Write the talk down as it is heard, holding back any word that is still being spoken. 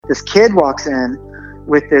this kid walks in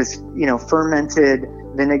with this, fermented,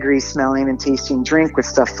 vinegary smelling and tasting drink with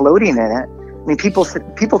stuff floating in it. I mean, people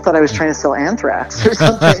thought I was trying to sell anthrax or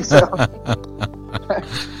something. So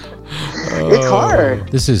it's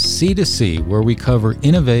hard. This is C2C, where we cover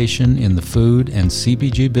innovation in the food and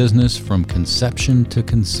CPG business from conception to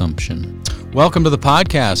consumption. Welcome to the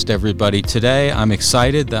podcast, everybody. Today, I'm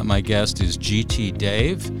excited that my guest is GT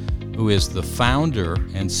Dave, who is the founder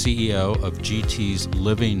and CEO of GT's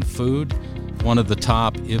Living Food, one of the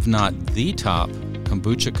top, if not the top,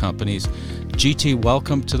 kombucha companies. GT,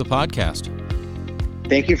 welcome to the podcast.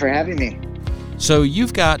 Thank you for having me. So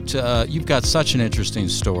you've got such an interesting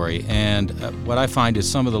story, and what I find is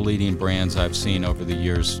some of the leading brands I've seen over the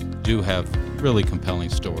years do have really compelling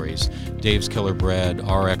stories. Dave's Killer Bread,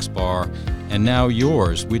 RX Bar, and now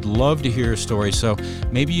yours. We'd love to hear your story. So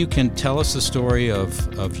maybe you can tell us the story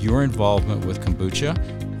of your involvement with kombucha,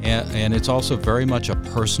 and it's also very much a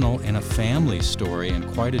personal and a family story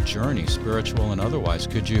and quite a journey, spiritual and otherwise.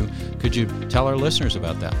 Could you tell our listeners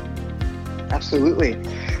about that? Absolutely.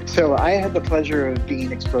 So I had the pleasure of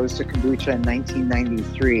being exposed to kombucha in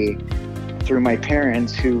 1993 through my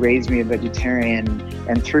parents, who raised me a vegetarian,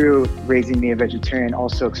 and through raising me a vegetarian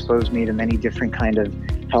also exposed me to many different kind of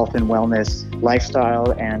health and wellness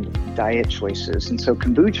lifestyle and diet choices. And so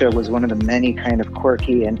kombucha was one of the many kind of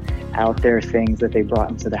quirky and out there things that they brought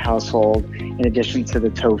into the household, in addition to the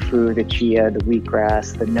tofu, the chia, the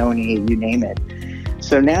wheatgrass, the noni, you name it.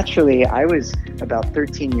 So naturally, I was about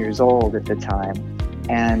 13 years old at the time.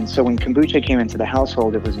 And so when kombucha came into the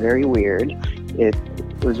household, it was very weird. It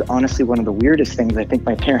was honestly one of the weirdest things I think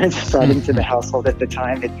my parents brought into the household at the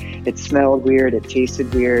time. It smelled weird, it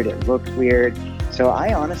tasted weird, it looked weird. So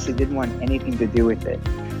I honestly didn't want anything to do with it.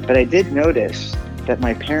 But I did notice that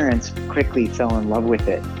my parents quickly fell in love with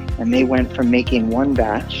it. And they went from making one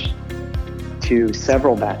batch to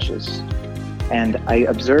several batches. And I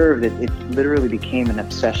observed that it literally became an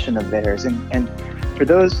obsession of theirs. And for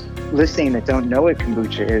those listening that don't know what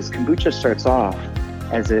kombucha starts off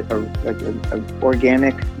as a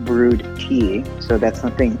organic brewed tea. So that's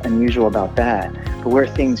nothing unusual about that. But where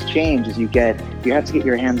things change is you have to get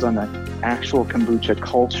your hands on the actual kombucha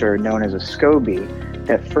culture known as a SCOBY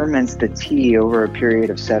that ferments the tea over a period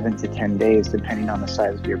of 7 to 10 days, depending on the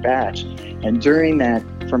size of your batch. And during that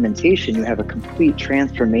fermentation, you have a complete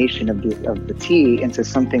transformation of the tea into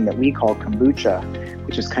something that we call kombucha,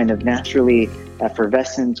 which is kind of naturally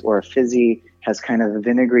effervescent or fizzy, has kind of a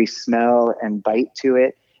vinegary smell and bite to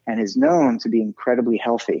it, and is known to be incredibly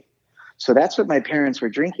healthy. So that's what my parents were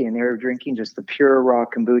drinking. And they were drinking just the pure raw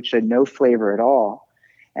kombucha, no flavor at all.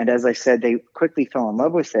 And as I said, they quickly fell in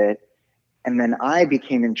love with it. And then I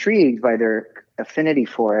became intrigued by their affinity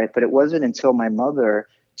for it. But it wasn't until my mother,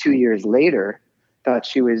 2 years later, thought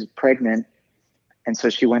she was pregnant. And so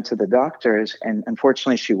she went to the doctors. And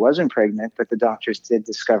unfortunately, she wasn't pregnant, but the doctors did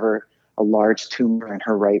discover a large tumor in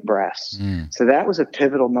her right breast. So that was a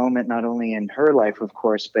pivotal moment, not only in her life, of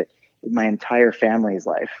course, but in my entire family's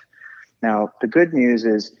life. Now, the good news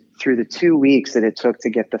is through the 2 weeks that it took to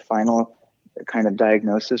get the final kind of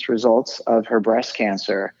diagnosis results of her breast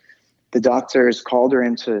cancer, the doctors called her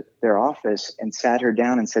into their office and sat her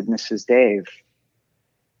down and said, "Mrs. Dave,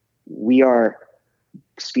 we are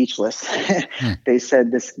speechless." They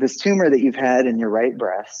said, this tumor that you've had in your right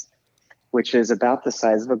breast, which is about the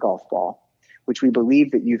size of a golf ball, which we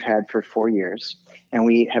believe that you've had for 4 years, and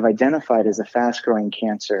we have identified as a fast-growing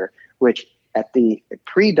cancer, which at the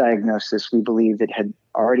pre-diagnosis, we believed it had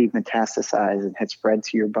already metastasized and had spread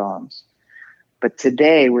to your bones. But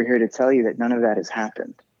today, we're here to tell you that none of that has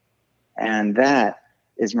happened. And that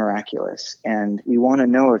is miraculous. And we want to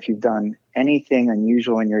know if you've done anything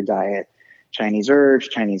unusual in your diet, Chinese herbs,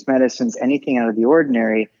 Chinese medicines, anything out of the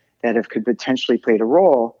ordinary that could potentially played a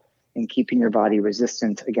role in keeping your body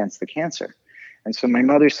resistant against the cancer. And so my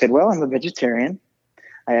mother said, "Well, I'm a vegetarian.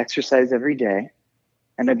 I exercise every day.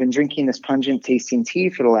 And I've been drinking this pungent tasting tea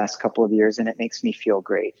for the last couple of years, and it makes me feel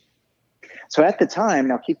great." So at the time,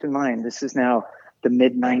 now keep in mind, this is now the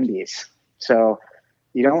mid-90s. So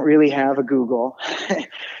you don't really have a Google.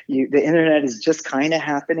 The internet is just kind of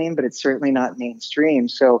happening, but it's certainly not mainstream.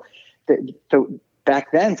 So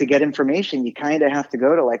back then, to get information, you kind of have to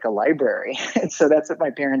go to like a library. And so that's what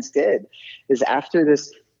my parents did, is after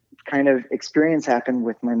this kind of experience happened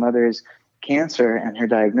with my mother's cancer and her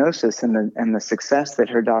diagnosis and the success that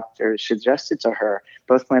her doctor suggested to her,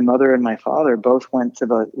 both my mother and my father both went to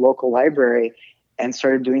the local library and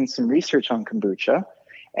started doing some research on kombucha.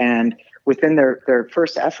 And within their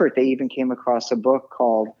first effort, they even came across a book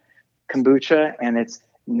called Kombucha and its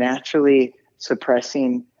naturally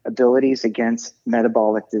suppressing abilities against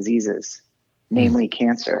metabolic diseases. namely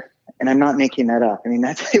cancer. And I'm not making that up. I mean,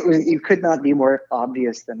 you could not be more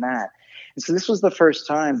obvious than that. And so this was the first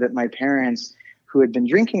time that my parents, who had been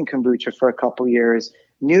drinking kombucha for a couple years,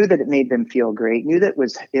 knew that it made them feel great, knew that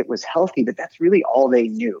it was healthy, but that's really all they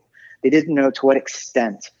knew. They didn't know to what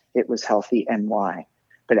extent it was healthy and why.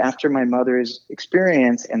 But after my mother's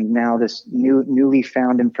experience and now this newly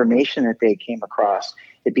found information that they came across,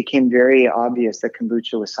 it became very obvious that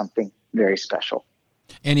kombucha was something very special.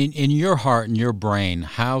 And in your heart and your brain,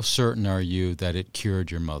 how certain are you that it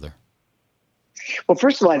cured your mother? Well,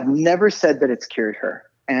 first of all, I've never said that it's cured her.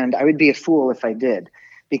 And I would be a fool if I did.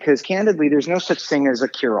 Because candidly, there's no such thing as a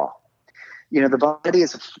cure-all. The body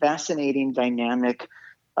is a fascinating, dynamic,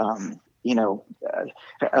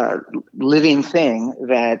 living thing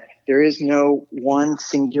that there is no one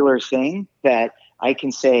singular thing that I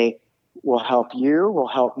can say will help you, will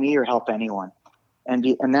help me, or help anyone. And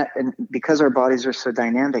because our bodies are so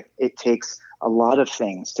dynamic, it takes a lot of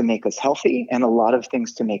things to make us healthy and a lot of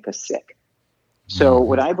things to make us sick. So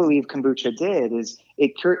what I believe kombucha did is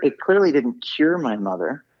it clearly didn't cure my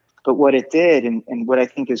mother, but what it did, and what I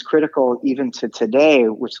think is critical even to today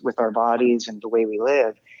with our bodies and the way we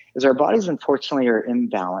live, is our bodies unfortunately are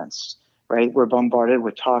imbalanced, right? We're bombarded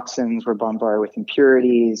with toxins, we're bombarded with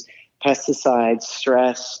impurities, pesticides,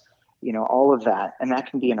 stress, all of that. And that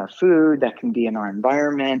can be in our food, that can be in our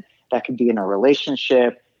environment, that could be in our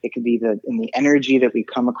relationship, it could be in the energy that we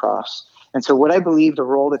come across. And so what I believe the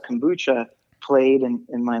role that kombucha played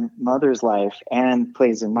in my mother's life and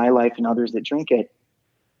plays in my life and others that drink it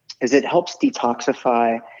is it helps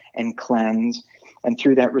detoxify and cleanse, and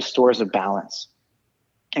through that restores a balance.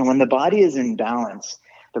 And when the body is in balance,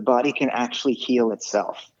 the body can actually heal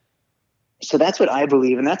itself. So that's what I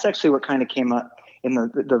believe, and that's actually what kind of came up in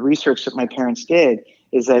the research that my parents did,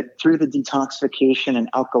 is that through the detoxification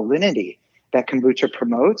and alkalinity that kombucha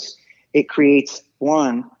promotes, it creates,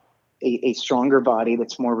 one, a stronger body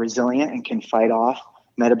that's more resilient and can fight off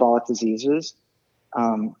metabolic diseases.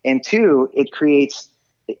 And two, it creates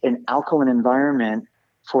an alkaline environment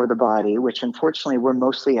for the body, which unfortunately we're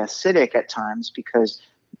mostly acidic at times because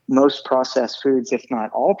most processed foods, if not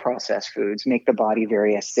all processed foods, make the body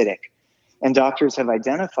very acidic. And doctors have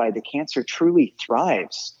identified that cancer truly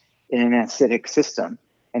thrives in an acidic system.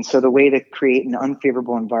 And so the way to create an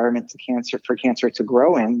unfavorable environment for cancer to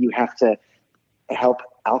grow in, you have to help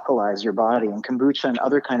alkalize your body. And kombucha and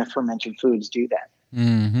other kind of fermented foods do that.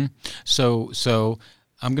 Mm-hmm. So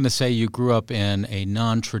I'm going to say you grew up in a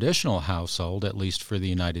non-traditional household, at least for the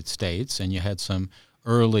United States, and you had some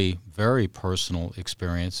early, very personal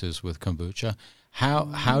experiences with kombucha.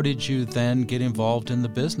 How did you then get involved in the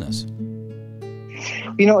business?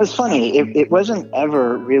 It's funny. It wasn't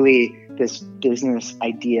ever really this business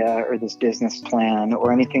idea or this business plan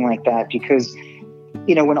or anything like that because,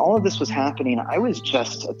 when all of this was happening, I was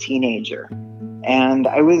just a teenager. And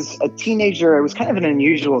I was a teenager. I was kind of an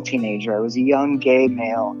unusual teenager. I was a young gay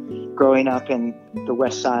male growing up in the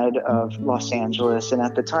west side of Los Angeles. And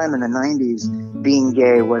at the time in the 90s, being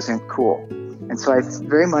gay wasn't cool. And so I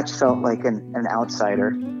very much felt like an outsider.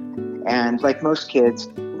 And like most kids,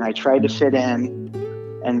 I tried to fit in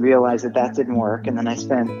and realized that didn't work. And then I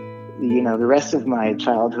spent, the rest of my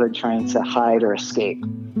childhood trying to hide or escape.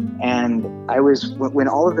 And when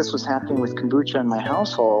all of this was happening with kombucha in my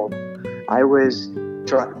household, I was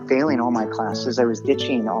failing all my classes. I was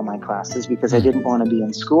ditching all my classes because I didn't want to be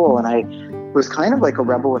in school. And I was kind of like a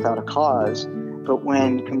rebel without a cause. But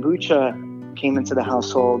when kombucha came into the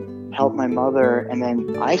household, helped my mother, and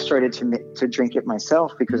then I started to drink it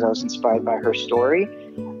myself because I was inspired by her story,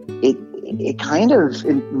 it kind of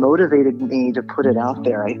motivated me to put it out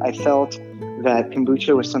there. I felt that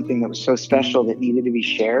kombucha was something that was so special that needed to be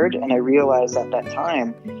shared. And I realized at that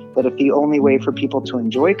time that if the only way for people to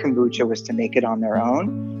enjoy kombucha was to make it on their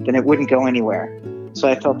own, then it wouldn't go anywhere. So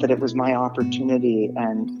I felt that it was my opportunity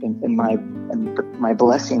and my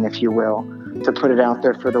blessing, if you will, to put it out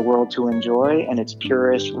there for the world to enjoy in its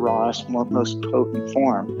purest, rawest, most potent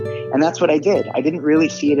form. And that's what I did. I didn't really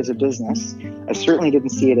see it as a business. I certainly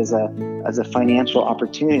didn't see it as a financial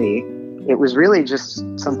opportunity. It was really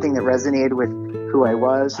just something that resonated with who I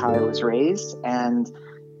was, how I was raised, and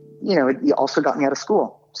it also got me out of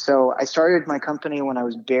school. So I started my company when I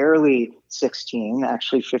was barely 16,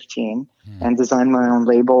 actually 15, and designed my own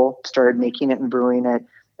label, started making it and brewing it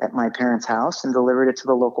at my parents' house and delivered it to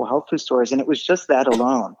the local health food stores. And it was just that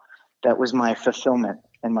alone that was my fulfillment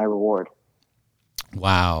and my reward.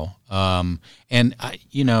 Wow. And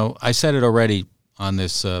I said it already on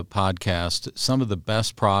this podcast, some of the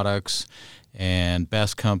best products and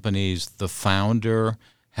best companies, the founder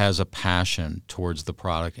has a passion towards the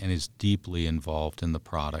product and is deeply involved in the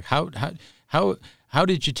product. How How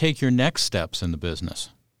did you take your next steps in the business?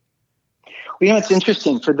 Well, it's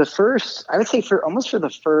interesting. I would say for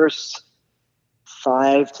the first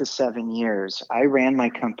 5 to 7 years, I ran my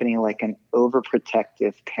company like an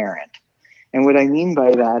overprotective parent. And what I mean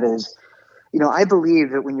by that is, I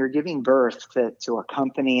believe that when you're giving birth to a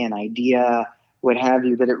company, an idea, what have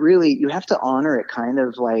you, that you have to honor it kind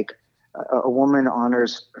of like a woman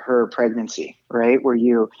honors her pregnancy, right? Where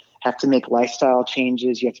you have to make lifestyle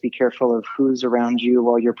changes. You have to be careful of who's around you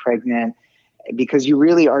while you're pregnant, because you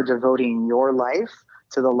really are devoting your life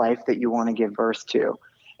to the life that you want to give birth to.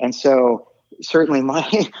 And so certainly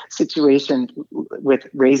my situation with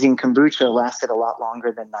raising kombucha lasted a lot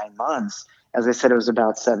longer than 9 months. As I said, it was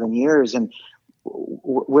about 7 years. And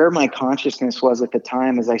where my consciousness was at the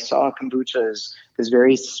time is I saw kombucha as this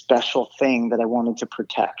very special thing that I wanted to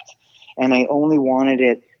protect. And I only wanted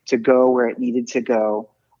it to go where it needed to go,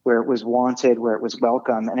 where it was wanted, where it was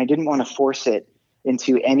welcome. And I didn't want to force it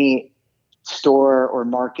into any store or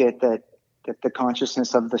market that the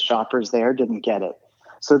consciousness of the shoppers there didn't get it.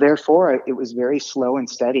 So therefore, it was very slow and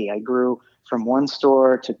steady. I grew from 1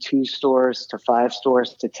 store to 2 stores to 5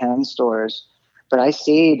 stores to 10 stores. But I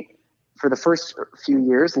stayed for the first few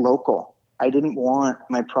years local. I didn't want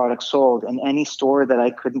my product sold in any store that I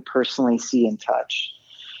couldn't personally see and touch.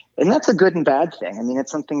 And that's a good and bad thing. I mean,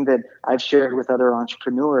 it's something that I've shared with other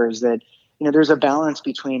entrepreneurs that, there's a balance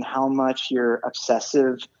between how much you're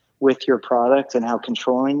obsessive with your product and how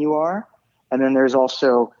controlling you are. And then there's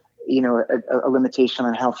also, a limitation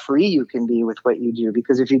on how free you can be with what you do.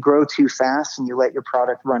 Because if you grow too fast and you let your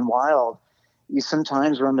product run wild, you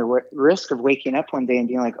sometimes run the risk of waking up one day and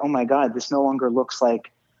being like, oh my God, this no longer looks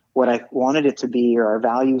like what I wanted it to be, or our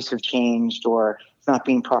values have changed, or it's not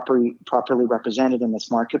being properly represented in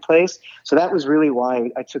this marketplace. So that was really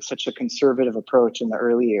why I took such a conservative approach in the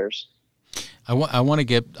early years. I want to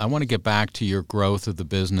get back to your growth of the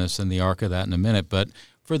business and the arc of that in a minute, but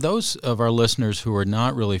for those of our listeners who are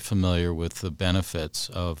not really familiar with the benefits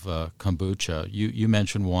of kombucha, you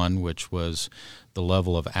mentioned one, which was the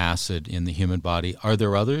level of acid in the human body. Are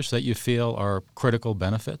there others that you feel are critical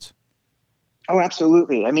benefits? Oh,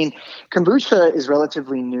 absolutely. I mean, kombucha is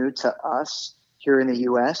relatively new to us here in the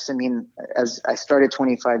U.S. I mean, as I started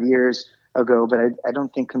 25 years ago, but I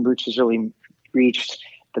don't think kombucha has really reached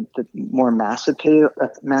the more mass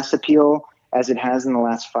appeal as it has in the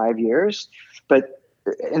last 5 years.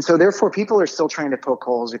 And so therefore people are still trying to poke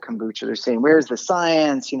holes at kombucha. They're saying, where's the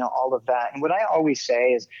science, all of that. And what I always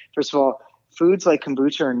say is, first of all, foods like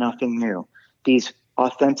kombucha are nothing new. These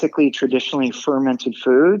authentically, traditionally fermented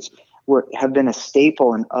foods have been a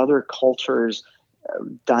staple in other cultures,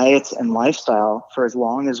 diets and lifestyle for as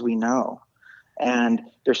long as we know. And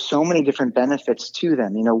there's so many different benefits to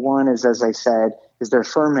them. One is, as I said, is they're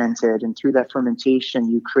fermented, and through that fermentation,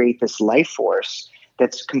 you create this life force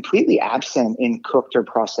that's completely absent in cooked or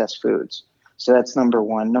processed foods. So that's number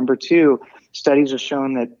one. Number two, studies have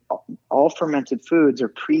shown that all fermented foods are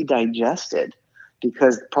pre-digested,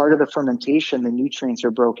 because part of the fermentation, the nutrients are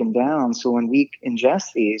broken down. So when we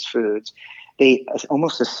ingest these foods, they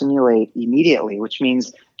almost assimilate immediately, which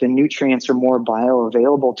means the nutrients are more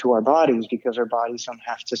bioavailable to our bodies because our bodies don't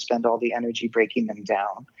have to spend all the energy breaking them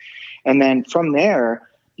down. And then from there,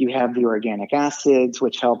 you have the organic acids,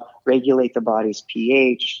 which help regulate the body's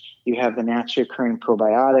pH. You have the naturally occurring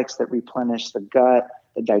probiotics that replenish the gut,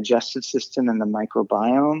 the digestive system, and the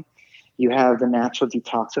microbiome. You have the natural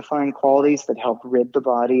detoxifying qualities that help rid the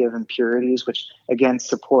body of impurities, which again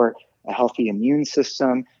support a healthy immune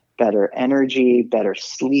system, better energy, better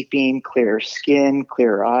sleeping, clearer skin,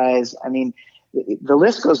 clearer eyes. I mean, the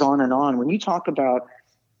list goes on and on. When you talk about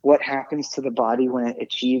what happens to the body when it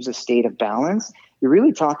achieves a state of balance, you're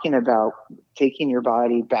really talking about taking your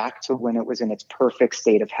body back to when it was in its perfect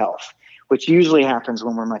state of health, which usually happens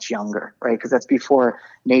when we're much younger, right? Because that's before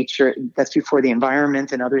nature, that's before the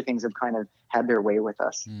environment and other things have kind of had their way with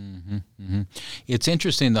us. Mm-hmm, mm-hmm. It's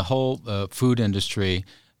interesting, the whole food industry.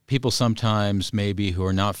 People sometimes maybe who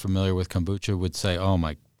are not familiar with kombucha would say, oh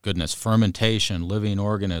my goodness, fermentation, living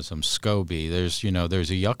organisms, SCOBY, there's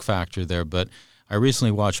a yuck factor there. But I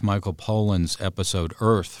recently watched Michael Pollan's episode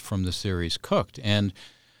Earth from the series Cooked, and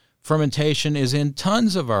fermentation is in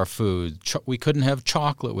tons of our food. We couldn't have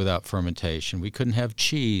chocolate without fermentation. We couldn't have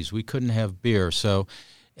cheese. We couldn't have beer. So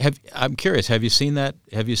I'm curious, have you seen that?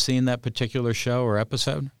 Have you seen that particular show or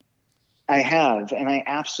episode? I have, and I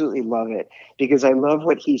absolutely love it, because I love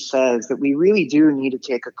what he says, that we really do need to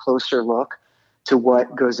take a closer look to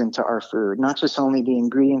what goes into our food, not just only the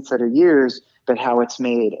ingredients that are used, but how it's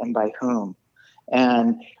made and by whom.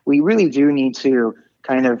 And we really do need to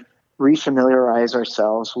kind of refamiliarize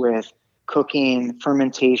ourselves with cooking,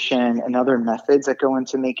 fermentation, and other methods that go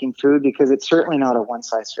into making food, because it's certainly not a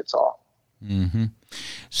one-size-fits-all. Mm-hmm.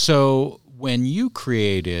 So when you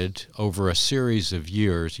created over a series of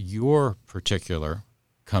years your particular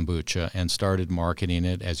kombucha and started marketing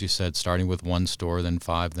it, as you said, starting with one store, then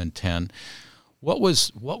 5, then 10, what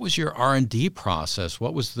was your R&D process?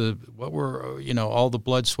 What were all the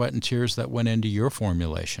blood, sweat, and tears that went into your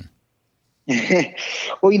formulation?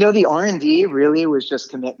 Well, the R&D really was just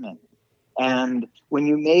commitment. And when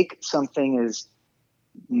you make something as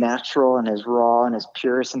natural and as raw and as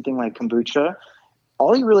pure as something like kombucha,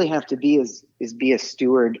 all you really have to be is be a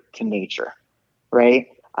steward to nature, right?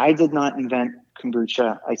 I did not invent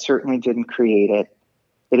kombucha. I certainly didn't create it.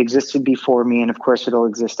 It existed before me, and of course it'll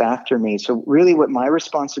exist after me. So really what my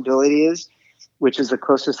responsibility is, which is the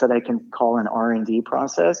closest that I can call an R&D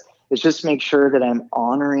process, is just make sure that I'm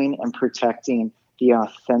honoring and protecting the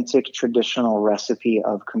authentic traditional recipe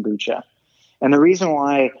of kombucha. And the reason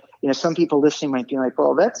why, some people listening might be like,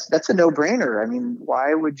 well, that's a no-brainer. I mean,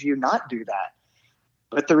 why would you not do that?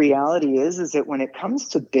 But the reality is that when it comes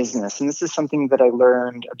to business, and this is something that I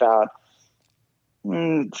learned about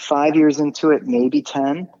 5 years into it, maybe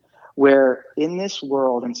 10, where in this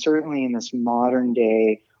world, and certainly in this modern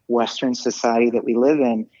day Western society that we live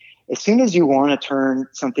in, as soon as you want to turn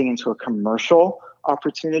something into a commercial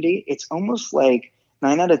opportunity, it's almost like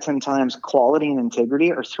 9 out of 10 times quality and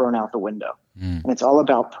integrity are thrown out the window. And it's all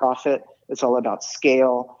about profit. It's all about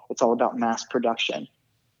scale. It's all about mass production.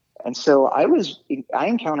 And so I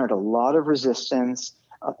encountered a lot of resistance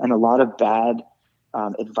and a lot of bad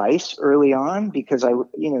advice early on, because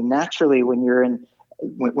naturally when you're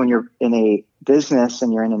in a business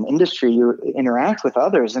and you're in an industry, you interact with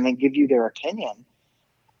others and they give you their opinion.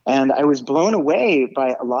 And I was blown away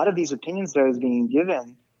by a lot of these opinions that I was being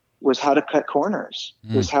given was how to cut corners,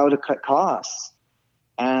 was how to cut costs.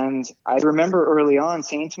 And I remember early on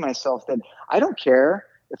saying to myself that I don't care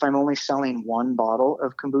if I'm only selling one bottle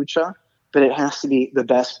of kombucha, but it has to be the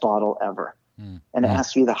best bottle ever. And it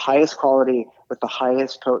has to be the highest quality with the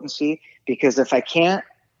highest potency, because if I can't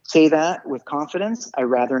say that with confidence, I'd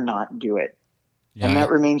rather not do it. Yeah, and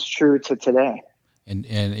that remains true to today. And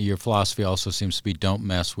your philosophy also seems to be don't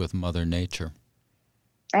mess with Mother Nature.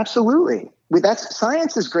 Absolutely.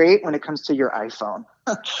 Science is great when it comes to your iPhone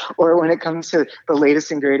or when it comes to the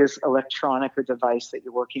latest and greatest electronic or device that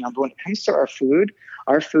you're working on. But when it comes to our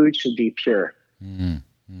food should be pure.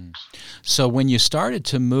 So when you started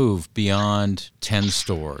to move beyond 10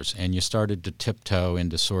 stores and you started to tiptoe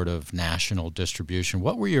into sort of national distribution,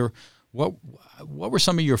 what were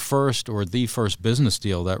some of your first or the first business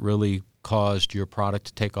deal that really caused your product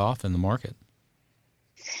to take off in the market?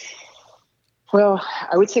 Well,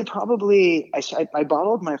 I would say probably I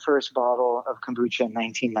bottled my first bottle of kombucha in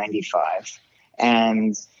 1995.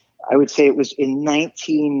 And I would say it was in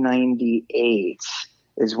 1998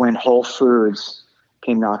 is when Whole Foods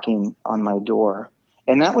came knocking on my door.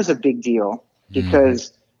 And that was a big deal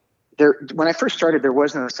because when I first started, there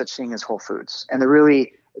was no such thing as Whole Foods. And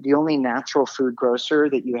the only natural food grocer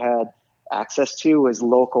that you had access to was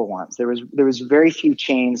local ones. There was very few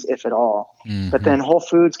chains, if at all. But then Whole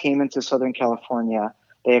Foods came into Southern California.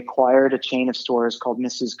 They acquired a chain of stores called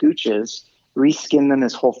Mrs. Gooch's, reskinned them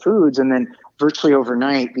as Whole Foods, and then virtually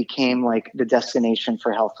overnight became like the destination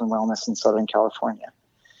for health and wellness in Southern California.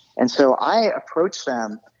 And so I approached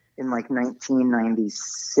them in like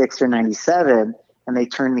 1996 or 97, and they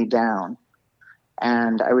turned me down.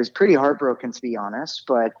 And I was pretty heartbroken, to be honest,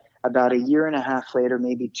 but about a year and a half later,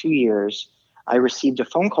 maybe 2 years, I received a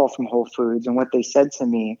phone call from Whole Foods. And what they said to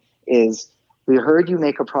me is, we heard you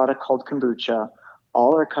make a product called kombucha.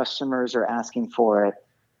 All our customers are asking for it.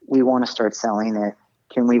 We want to start selling it.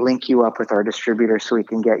 Can we link you up with our distributor so we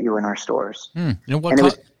can get you in our stores? And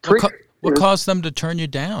what caused them to turn you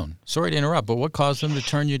down? Sorry to interrupt, but what caused them to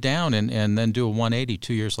turn you down and then do a 180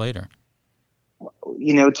 2 years later?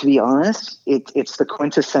 To be honest, it's the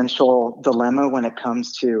quintessential dilemma when it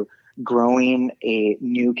comes to growing a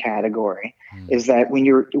new category, is that when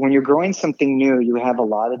you're growing something new, you have a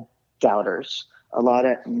lot of doubters, a lot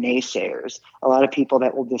of naysayers, a lot of people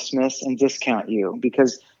that will dismiss and discount you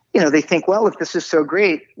because, they think, well, if this is so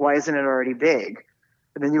great, why isn't it already big?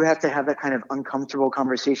 And then you have to have that kind of uncomfortable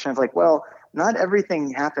conversation of like, well, not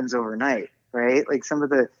everything happens overnight, right? Like some of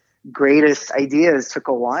the greatest ideas took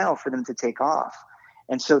a while for them to take off.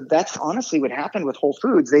 And so that's honestly what happened with Whole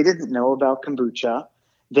Foods. They didn't know about kombucha.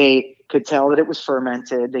 They could tell that it was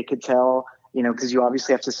fermented. They could tell, because you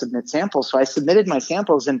obviously have to submit samples. So I submitted my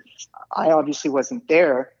samples, and I obviously wasn't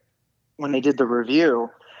there when they did the review,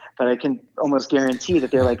 but I can almost guarantee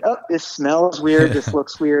that they're like, oh, this smells weird. This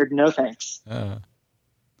looks weird. No, thanks.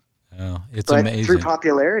 Oh, it's But through amazing.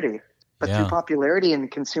 popularity, Yeah.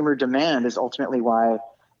 and consumer demand is ultimately why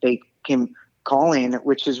they came calling,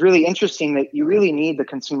 which is really interesting that you really need the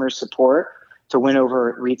consumer support to win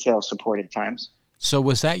over retail support at times. So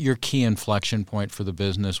was that your key inflection point for the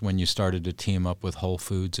business when you started to team up with Whole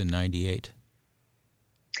Foods in 98?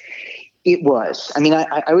 It was. I mean,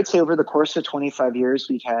 I would say over the course of 25 years,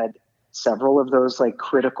 we've had several of those like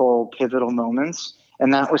critical, pivotal moments.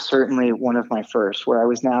 And that was certainly one of my first, where I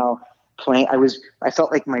was now playing. I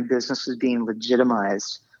felt like my business was being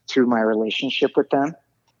legitimized through my relationship with them.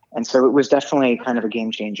 And so it was definitely kind of a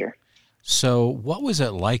game changer. So what was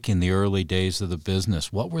it like in the early days of the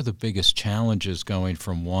business? What were the biggest challenges going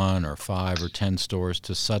from 1 or 5 or 10 stores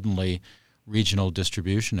to suddenly regional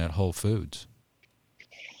distribution at Whole Foods?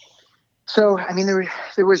 So, I mean,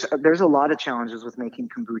 there's a lot of challenges with making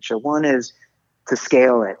kombucha. One is to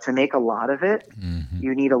scale it. To make a lot of it, Mm-hmm.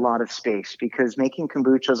 you need a lot of space, because making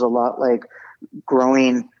kombucha is a lot like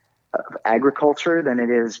growing agriculture than it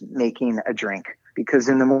is making a drink. Because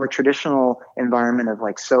in the more traditional environment of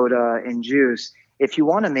like soda and juice, if you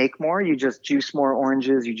want to make more, you just juice more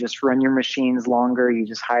oranges, you just run your machines longer, you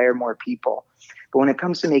just hire more people. But when it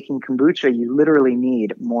comes to making kombucha, you literally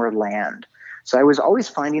need more land. So I was always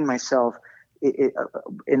finding myself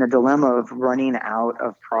in a dilemma of running out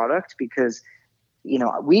of product, because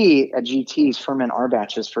we at GTs ferment our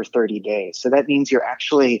batches for 30 days. So that means you're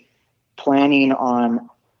actually planning on,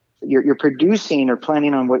 you're producing or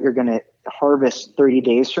planning on what you're going to harvest 30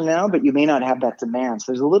 days from now, but you may not have that demand.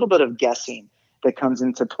 So there's a little bit of guessing that comes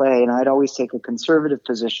into play. And I'd always take a conservative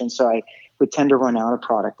position, so I would tend to run out of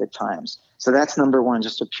product at times. So that's number one,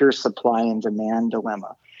 just a pure supply and demand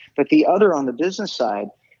dilemma. But the other on the business side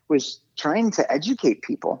was trying to educate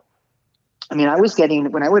people. I mean,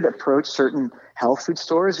 when I would approach certain health food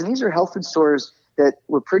stores, and these are health food stores that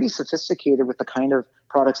were pretty sophisticated with the kind of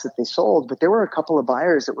products that they sold, but there were a couple of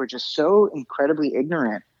buyers that were just so incredibly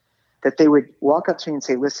ignorant that they would walk up to me and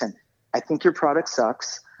say, listen, I think your product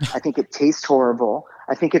sucks. I think it tastes horrible.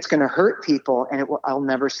 I think it's going to hurt people, and I'll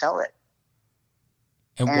never sell it.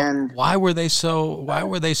 And why were they so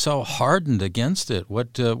hardened against it?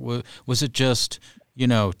 What was it? Just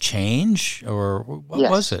change, or what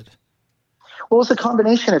was it? Well, it's a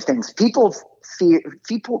combination of things. People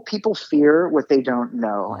fear what they don't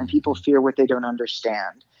know, and people fear what they don't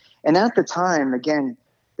understand. And at the time, again,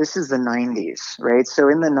 this is the 90s, right? So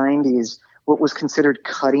in the 90s, what was considered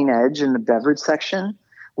cutting edge in the beverage section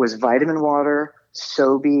was vitamin water,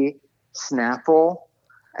 Sobe, Snapple.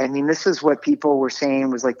 I mean, this is what people were saying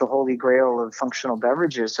was like the holy grail of functional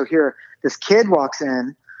beverages. So here, this kid walks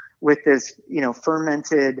in with this,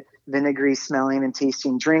 fermented, vinegary smelling and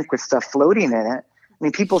tasting drink with stuff floating in it. I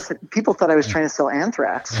mean, people thought I was trying to sell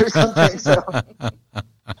anthrax or something. So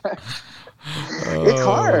it's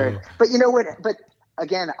hard. But you know what? But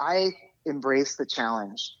again, I embrace the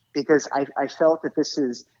challenge, because I felt that this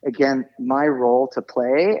is, again, my role to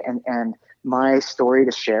play and my story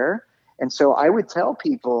to share. And so I would tell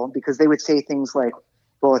people, because they would say things like,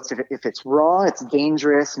 well, if it's raw, it's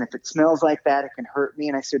dangerous. And if it smells like that, it can hurt me.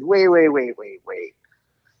 And I said, wait.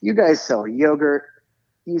 You guys sell yogurt,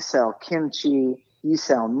 you sell kimchi, you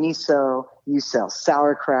sell miso, you sell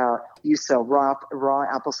sauerkraut, you sell raw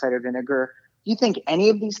apple cider vinegar. You think any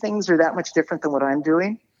of these things are that much different than what I'm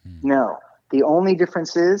doing? No. The only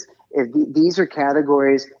difference is these are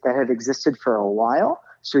categories that have existed for a while,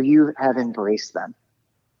 so you have embraced them.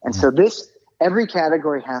 And so every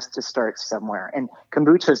category has to start somewhere. And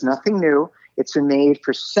kombucha is nothing new. It's been made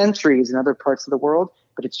for centuries in other parts of the world,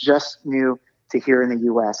 but it's just new to here in the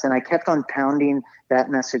U.S. And I kept on pounding that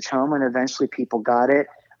message home, and eventually people got it.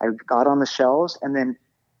 I got on the shelves. And then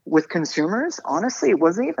with consumers, honestly, it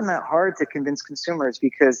wasn't even that hard to convince consumers,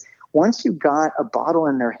 because once you got a bottle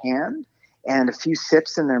in their hand and a few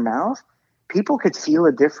sips in their mouth, people could feel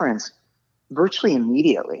a difference virtually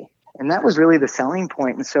immediately. And that was really the selling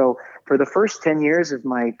point. And so for the first 10 years of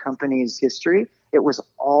my company's history, it was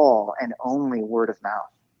all and only word of mouth.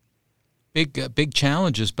 Big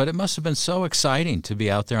challenges, but it must have been so exciting to be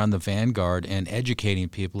out there on the vanguard and educating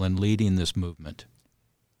people and leading this movement.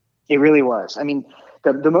 It really was. I mean,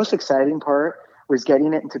 the most exciting part was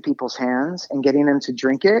getting it into people's hands and getting them to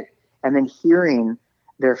drink it, and then hearing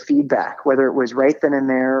their feedback, whether it was right then and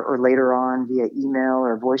there or later on via email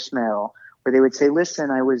or voicemail, where they would say, listen,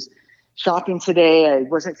 I was shopping today, I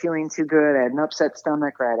wasn't feeling too good, I had an upset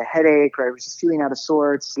stomach, or I had a headache, or I was just feeling out of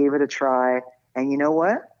sorts, gave it a try, and you know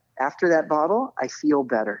what? After that bottle, I feel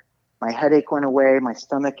better. My headache went away, my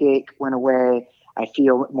stomach ache went away, I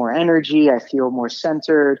feel more energy, I feel more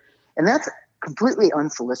centered, and that's completely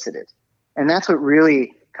unsolicited. And that's what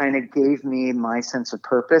really kind of gave me my sense of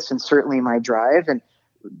purpose and certainly my drive, and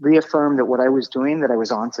reaffirmed that what I was doing, that I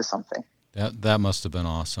was onto something. That must have been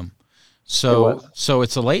awesome. So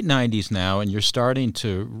it's the late 90s now, and you're starting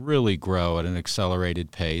to really grow at an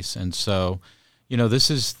accelerated pace. And so, this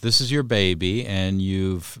is your baby, and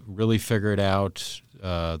you've really figured out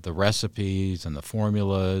the recipes and the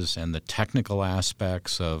formulas and the technical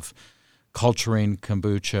aspects of culturing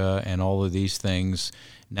kombucha and all of these things.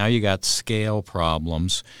 Now you got scale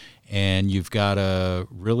problems, and you've got to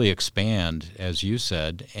really expand, as you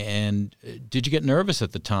said. And did you get nervous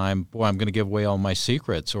at the time? Boy, I'm going to give away all my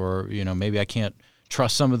secrets, or maybe I can't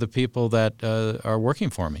trust some of the people that are working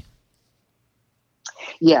for me.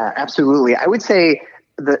 Yeah, absolutely. I would say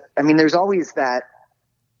there's always that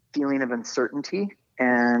feeling of uncertainty,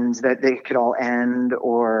 and that they could all end,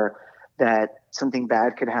 or that something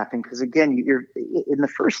bad could happen. Because again, you're in the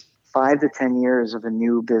first 5 to 10 years of a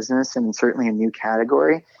new business, and certainly a new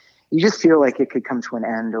category, you just feel like it could come to an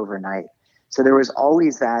end overnight. So there was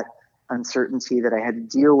always that uncertainty that I had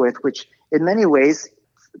to deal with, which in many ways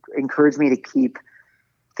encouraged me to keep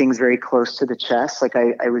things very close to the chest. Like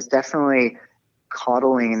I was definitely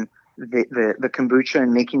coddling the kombucha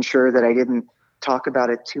and making sure that I didn't talk about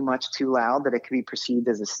it too much, too loud, that it could be perceived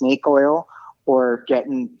as a snake oil or get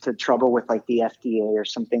into trouble with like the FDA or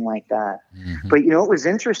something like that. Mm-hmm. But what was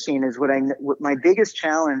interesting is what my biggest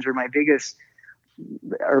challenge, or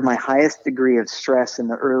my highest degree of stress in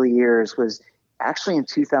the early years, was actually in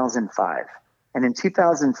 2005. And in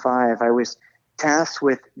 2005, I was tasked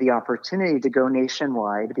with the opportunity to go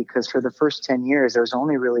nationwide, because for the first 10 years, there was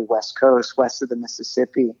only really West Coast, west of the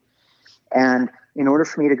Mississippi. And in order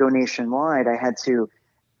for me to go nationwide, I had to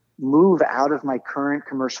move out of my current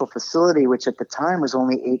commercial facility, which at the time was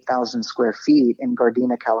only 8,000 square feet in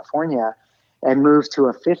Gardena, California, and move to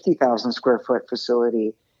a 50,000 square foot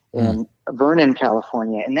facility in Vernon,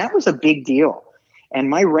 California. And that was a big deal. And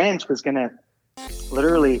my rent was going to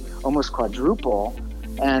literally almost quadruple.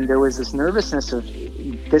 And there was this nervousness of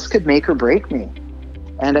this could make or break me.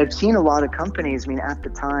 And I've seen a lot of companies. At the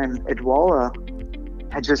time, Odwalla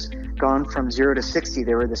had just gone from 0 to 60.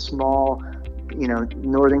 They were the small,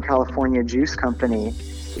 Northern California juice company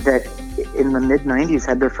that in the mid 90s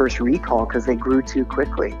had their first recall because they grew too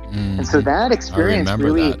quickly. Mm-hmm. And so that experience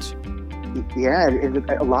really,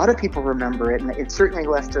 a lot of people remember it, and it certainly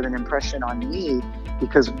left an impression on me,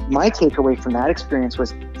 because my takeaway from that experience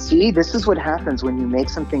was, see, this is what happens when you make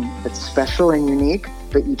something that's special and unique,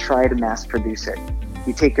 but you try to mass produce it.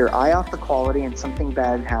 You take your eye off the quality and something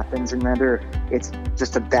bad happens, and whether it's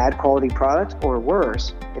just a bad quality product or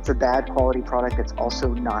worse, it's a bad quality product that's also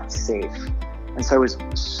not safe. And so I was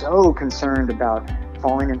so concerned about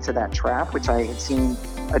falling into that trap, which I had seen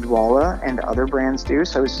Odwalla and other brands do.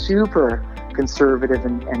 So I was super conservative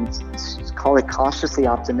and call it cautiously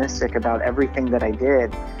optimistic about everything that I did.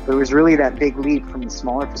 But it was really that big leap from the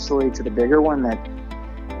smaller facility to the bigger one that,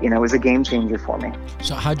 was a game changer for me.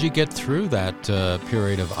 So how'd you get through that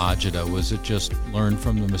period of agita? Was it just learn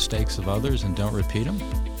from the mistakes of others and don't repeat them?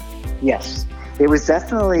 Yes. It was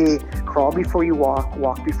definitely crawl before you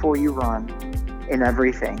walk before you run in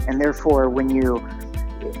everything. And therefore, when you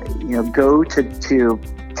go to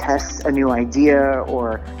test a new idea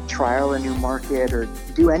or trial a new market or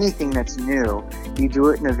do anything that's new, you do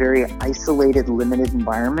it in a very isolated, limited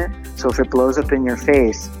environment. So if it blows up in your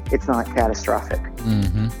face, it's not catastrophic.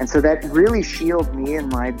 Mm-hmm. And so that really shielded me and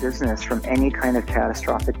my business from any kind of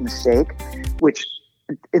catastrophic mistake, which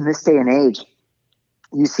in this day and age,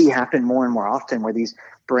 you see happen more and more often, where these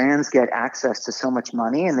brands get access to so much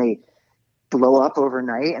money and they blow up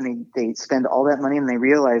overnight, and they spend all that money and they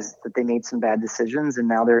realize that they made some bad decisions, and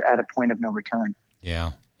now they're at a point of no return.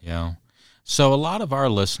 Yeah. So a lot of our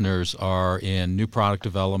listeners are in new product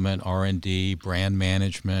development, R&D, brand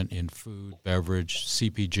management in food, beverage,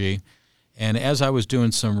 CPG. And as I was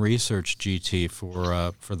doing some research, GT,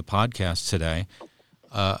 for the podcast today,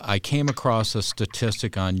 I came across a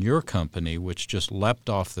statistic on your company which just leapt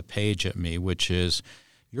off the page at me, which is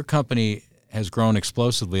your company has grown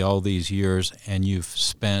explosively all these years, and you've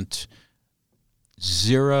spent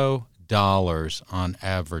 $0 on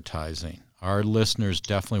advertising. Our listeners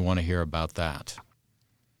definitely want to hear about that.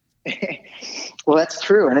 Well, that's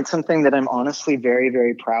true, and it's something that I'm honestly very,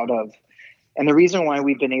 very proud of. And the reason why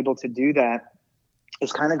we've been able to do that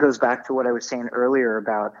is kind of goes back to what I was saying earlier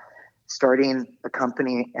about starting a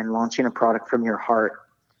company and launching a product from your heart,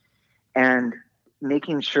 and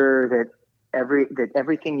making sure that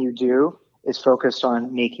everything you do is focused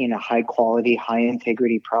on making a high quality, high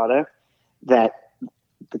integrity product that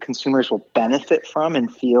the consumers will benefit from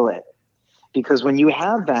and feel it. Because when you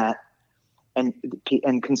have that,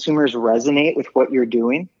 and consumers resonate with what you're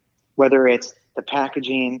doing, whether it's the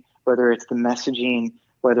packaging, whether it's the messaging,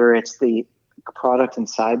 whether it's the product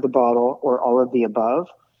inside the bottle, or all of the above,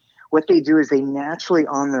 what they do is they naturally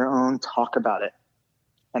on their own talk about it.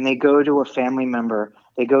 And they go to a family member,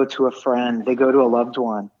 they go to a friend, they go to a loved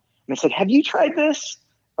one. And they said, have you tried this?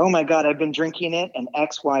 Oh my God, I've been drinking it and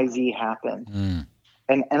XYZ happened.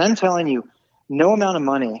 And I'm telling you, no amount of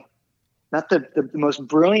money, not the most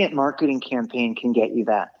brilliant marketing campaign can get you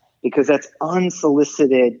that, because that's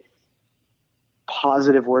unsolicited,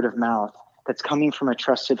 positive word of mouth that's coming from a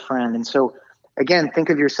trusted friend. And so again, think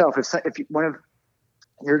of yourself. If one of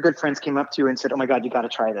your good friends came up to you and said, oh my God, you got to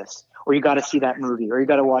try this, or you got to see that movie, or you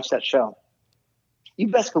got to watch that show, you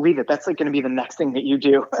best believe it. That's like going to be the next thing that you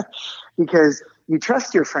do because you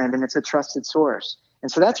trust your friend and it's a trusted source.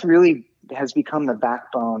 And so that's really has become the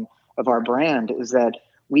backbone of our brand, is that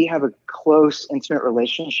we have a close, intimate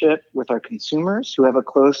relationship with our consumers who have a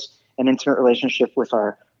close and intimate relationship with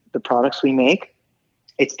the products we make.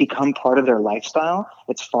 It's become part of their lifestyle.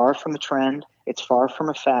 It's far from a trend. It's far from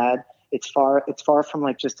a fad. It's far from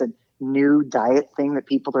like just a new diet thing that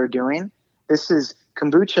people are doing.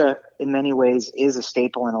 Kombucha in many ways is a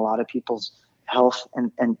staple in a lot of people's health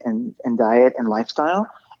and diet and lifestyle,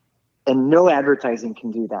 and no advertising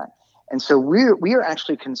can do that. And so we are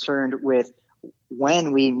actually concerned with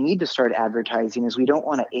when we need to start advertising, is we don't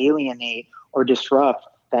want to alienate or disrupt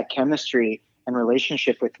that chemistry and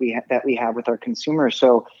relationship that we have with our consumers.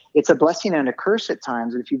 So it's a blessing and a curse at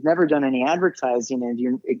times. If you've never done any advertising and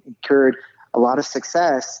you incurred a lot of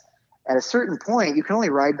success, at a certain point, you can only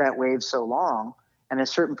ride that wave so long. And at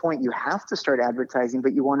a certain point, you have to start advertising,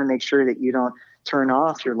 but you want to make sure that you don't turn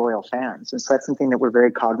off your loyal fans. And so that's something that we're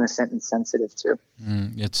very cognizant and sensitive to.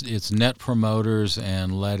 It's net promoters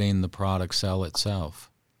and letting the product sell itself.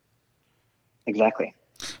 Exactly.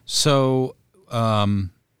 So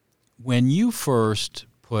when you first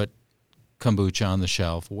put kombucha on the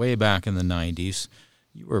shelf way back in the 90s,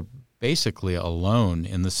 you were basically alone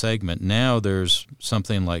in the segment. Now there's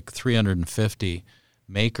something like 350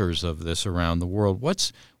 makers of this around the world.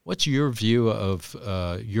 What's your view of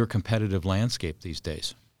your competitive landscape these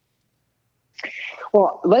days?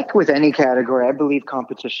 Well, like with any category, I believe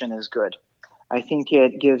competition is good. I think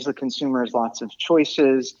it gives the consumers lots of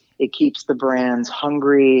choices. It keeps the brands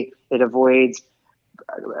hungry. It avoids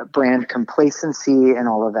brand complacency and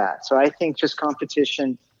all of that. So I think just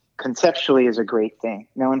competition conceptually is a great thing.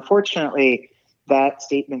 Now, unfortunately, that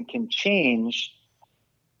statement can change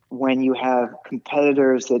when you have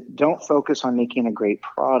competitors that don't focus on making a great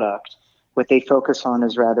product. What they focus on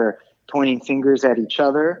is rather pointing fingers at each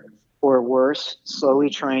other, or worse, slowly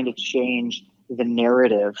trying to change the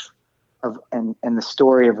narrative of and the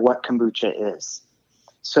story of what kombucha is.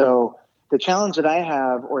 So the challenge that I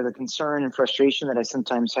have, or the concern and frustration that I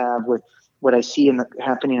sometimes have with what I see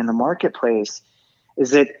happening in the marketplace,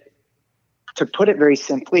 is that, to put it very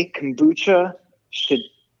simply, kombucha should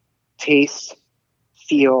taste,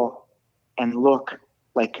 feel, and look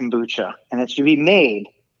like kombucha, and it should be made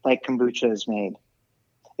like kombucha is made.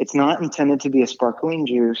 It's not intended to be a sparkling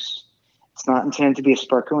juice. It's not intended to be a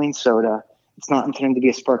sparkling soda. It's not intended to be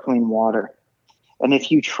a sparkling water. And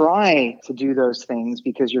if you try to do those things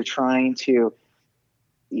because you're trying to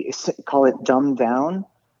call it dumb down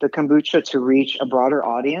the kombucha to reach a broader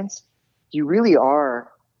audience, you really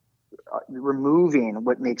are removing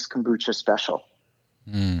what makes kombucha special.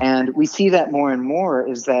 And we see that more and more.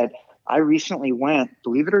 Is that I recently went,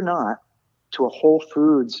 believe it or not, to a Whole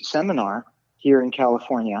Foods seminar here in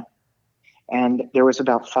California. And there was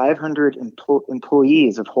about 500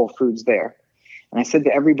 employees of Whole Foods there. And I said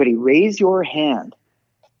to everybody, raise your hand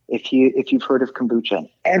if you've heard of kombucha. And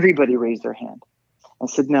everybody raised their hand. I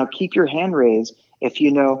said, now keep your hand raised if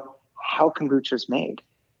you know how kombucha is made.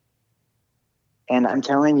 And I'm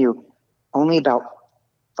telling you, only about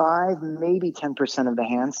 5, maybe 10% of the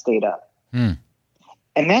hands stayed up. And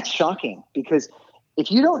that's shocking, because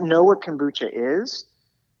if you don't know what kombucha is,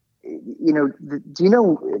 do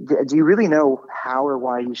you really know how or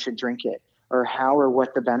why you should drink it, or how or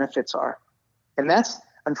what the benefits are? And that's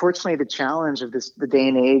unfortunately the challenge of the day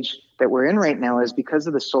and age that we're in right now, is because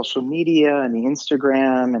of the social media and the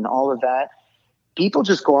Instagram and all of that, people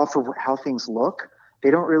just go off of how things look. They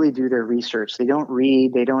don't really do their research. They don't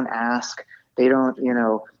read. They don't ask. They don't,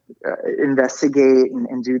 investigate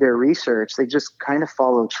and do their research. They just kind of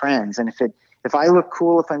follow trends. And if I look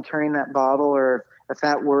cool, if I'm carrying that bottle, or if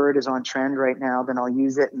that word is on trend right now, then I'll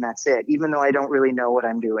use it, and that's it, even though I don't really know what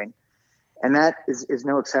I'm doing. And that is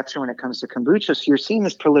no exception when it comes to kombucha. So you're seeing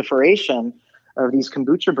this proliferation of these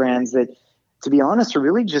kombucha brands that, to be honest, are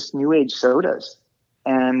really just new age sodas.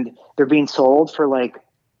 and they're being sold for like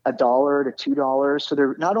 $1 to $2. So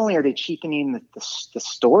they're not only are they cheapening the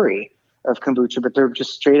story of kombucha, but they're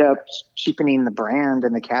just straight up cheapening the brand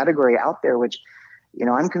and the category out there, which,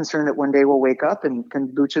 I'm concerned that one day we'll wake up and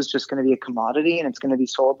kombucha is just going to be a commodity and it's going to be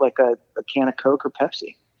sold like a can of Coke or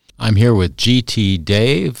Pepsi. I'm here with GT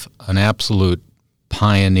Dave, an absolute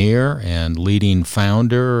pioneer and leading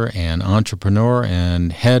founder and entrepreneur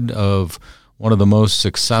and head of one of the most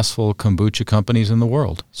successful kombucha companies in the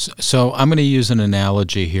world. So I'm going to use an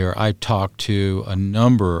analogy here. I talked to a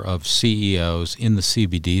number of CEOs in the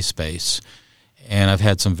CBD space, and I've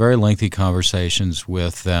had some very lengthy conversations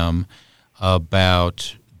with them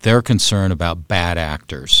about their concern about bad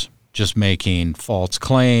actors, just making false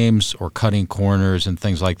claims or cutting corners and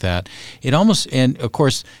things like that. And of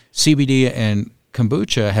course, CBD and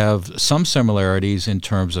kombucha have some similarities in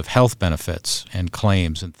terms of health benefits and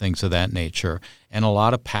claims and things of that nature, and a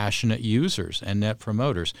lot of passionate users and net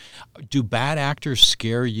promoters. Do bad actors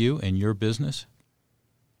scare you in your business?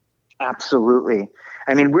 Absolutely.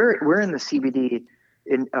 I mean, we're in the CBD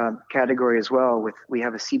category as well. We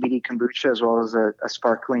have a CBD kombucha as well as a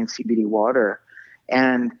sparkling CBD water,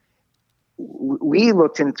 and we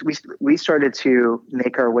started to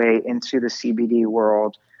make our way into the CBD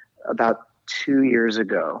world about 2 years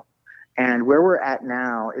ago. And where we're at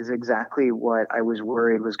now is exactly what I was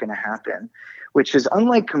worried was going to happen, which is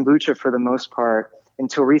unlike kombucha for the most part.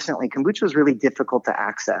 Until recently, kombucha was really difficult to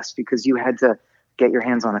access because you had to get your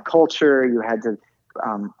hands on a culture. You had to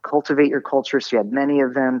cultivate your culture. So you had many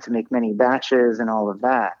of them to make many batches and all of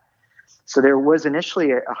that. So there was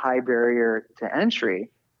initially a high barrier to entry.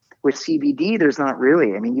 With CBD, there's not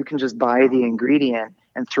really. I mean, you can just buy the ingredient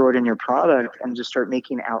and throw it in your product and just start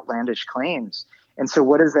making outlandish claims. And so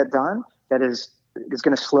what has that done? That is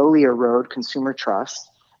going to slowly erode consumer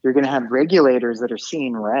trust. You're going to have regulators that are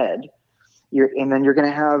seeing red. And then you're going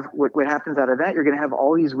to have what happens out of that. You're going to have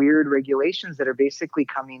all these weird regulations that are basically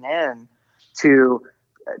coming in to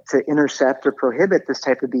intercept or prohibit this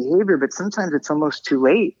type of behavior. But sometimes it's almost too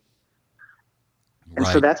late. And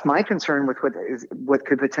so that's my concern with what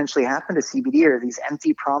could potentially happen to CBD are these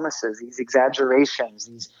empty promises, these exaggerations,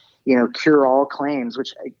 these cure-all claims,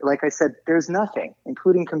 which, like I said, there's nothing,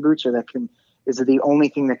 including kombucha, is the only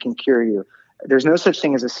thing that can cure you. There's no such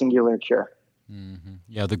thing as a singular cure. Mm-hmm.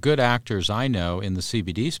 Yeah, the good actors I know in the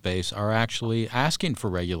CBD space are actually asking for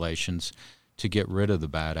regulations to get rid of the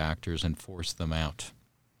bad actors and force them out.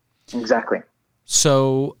 Exactly.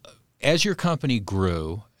 So as your company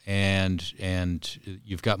grew, and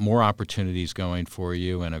you've got more opportunities going for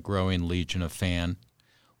you and a growing legion of fans,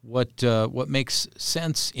 what makes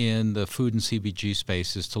sense in the food and CBG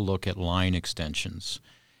space is to look at line extensions.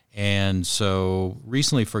 And so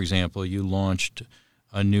recently, for example, you launched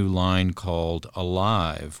a new line called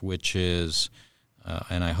Alive, which is,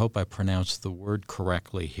 and I hope I pronounced the word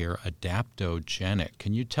correctly here, adaptogenic.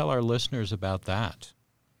 Can you tell our listeners about that?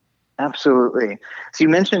 Absolutely. So you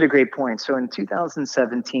mentioned a great point. So in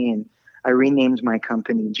 2017, I renamed my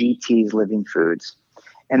company GT's Living Foods.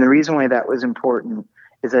 And the reason why that was important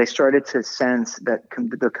is I started to sense that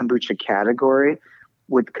the kombucha category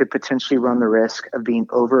could potentially run the risk of being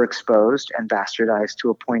overexposed and bastardized to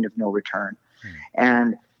a point of no return.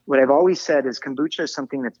 And what I've always said is kombucha is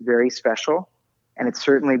something that's very special, and it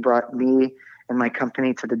certainly brought me and my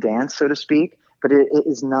company to the dance, so to speak, but it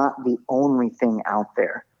is not the only thing out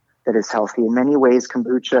there that is healthy. In many ways,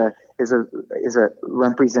 kombucha is a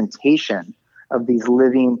representation of these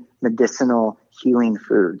living medicinal healing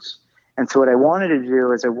foods. And so what I wanted to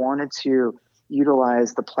do is I wanted to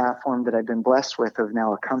utilize the platform that I've been blessed with of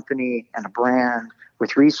now a company and a brand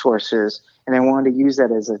with resources. And I wanted to use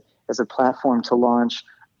that as a platform to launch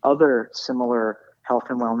other similar health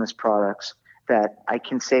and wellness products that I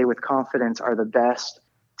can say with confidence are the best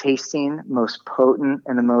tasting, most potent,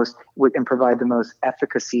 and provide the most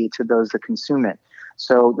efficacy to those that consume it.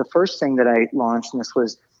 So the first thing that I launched, and this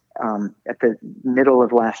was at the middle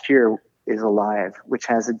of last year, is Alive, which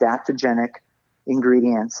has adaptogenic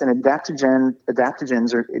ingredients. And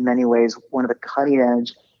adaptogens are in many ways one of the cutting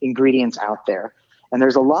edge ingredients out there. And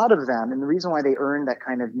there's a lot of them. And the reason why they earn that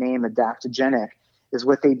kind of name, adaptogenic, is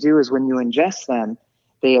what they do is when you ingest them,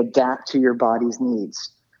 they adapt to your body's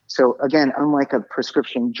needs. So again, unlike a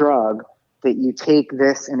prescription drug that you take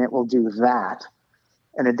this and it will do that,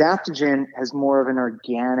 an adaptogen has more of an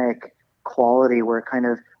organic quality where it kind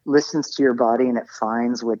of listens to your body and it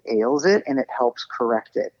finds what ails it and it helps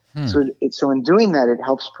correct it. So in doing that, it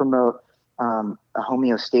helps promote a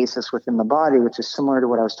homeostasis within the body, which is similar to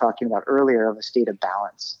what I was talking about earlier of a state of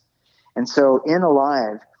balance. And so in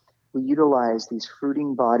Alive, we utilize these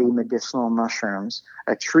fruiting body medicinal mushrooms,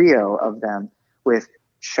 a trio of them, with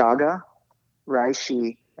chaga,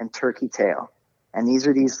 reishi, and turkey tail. And these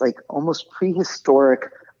are these like almost prehistoric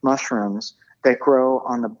mushrooms that grow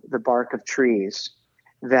on the bark of trees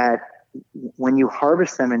that when you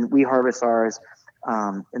harvest them, and we harvest ours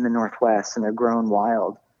in the Northwest, and they're grown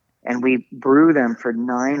wild, and we brew them for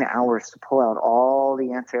 9 hours to pull out all the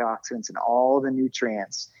antioxidants and all the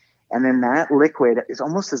nutrients. And then that liquid is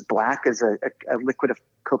almost as black as a liquid of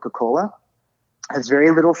Coca-Cola. It has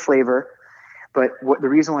very little flavor, but the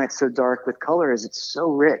reason why it's so dark with color is it's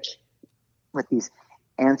so rich with these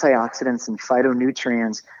antioxidants and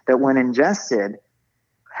phytonutrients that when ingested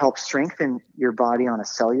help strengthen your body on a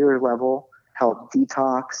cellular level, help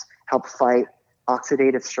detox, help fight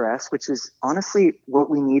oxidative stress, which is honestly what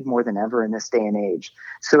we need more than ever in this day and age.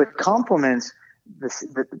 So it complements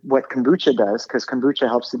what kombucha does, because kombucha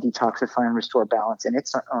helps to detoxify and restore balance in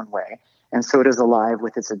its own way. And so does Alive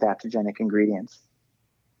with its adaptogenic ingredients.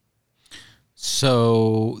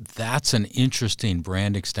 So that's an interesting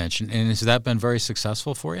brand extension. And has that been very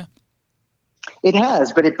successful for you? It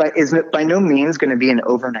has, but it is by no means going to be an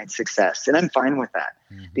overnight success. And I'm fine with that,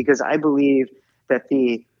 because I believe that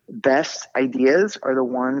the best ideas are the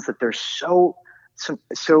ones that they're so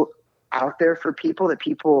out there for people that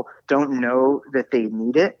people don't know that they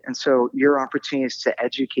need it. And so your opportunity is to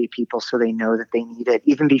educate people so they know that they need it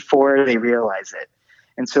even before they realize it.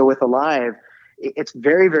 And so with Alive, it's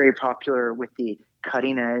very, very popular with the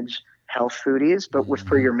cutting edge health foodies, but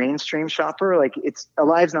for your mainstream shopper, like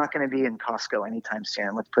Alive's not going to be in Costco anytime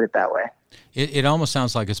soon. Let's put it that way. It almost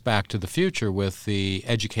sounds like it's back to the future with the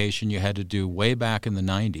education you had to do way back in the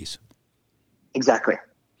 90s. Exactly.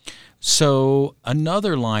 So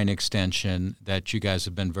another line extension that you guys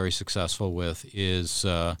have been very successful with is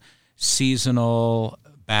seasonal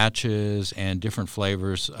batches and different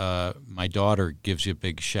flavors. My daughter gives you a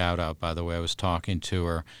big shout out, by the way. I was talking to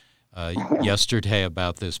her yesterday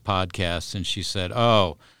about this podcast, and she said,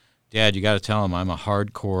 "Oh, Dad, you got to tell him I'm a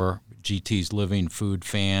hardcore GT's Living Food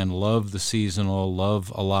fan, love the seasonal,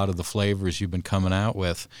 love a lot of the flavors you've been coming out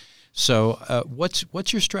with." So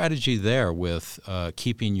what's your strategy there with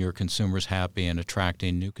keeping your consumers happy and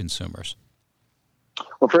attracting new consumers?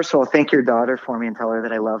 Well, first of all, thank your daughter for me and tell her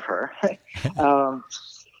that I love her.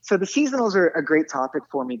 So the seasonals are a great topic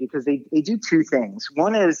for me because they do two things.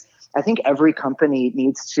 One is I think every company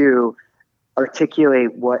needs to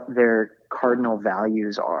articulate what their cardinal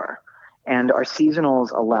values are. And our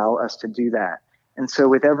seasonals allow us to do that. And so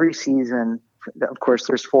with every season, of course,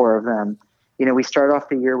 there's 4 of them. You know, we start off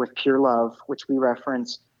the year with Pure Love, which we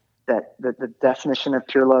reference that the definition of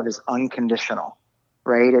pure love is unconditional,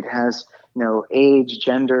 right? It has no age,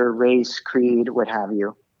 gender, race, creed, what have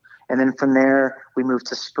you. And then from there, we move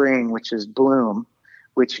to Spring, which is Bloom,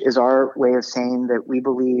 which is our way of saying that we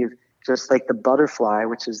believe, just like the butterfly,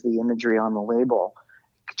 which is the imagery on the label,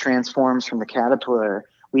 transforms from the caterpillar,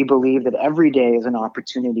 we believe that every day is an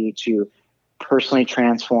opportunity to personally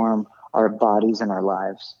transform our bodies and our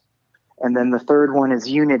lives. And then the third one is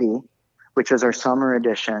Unity, which is our summer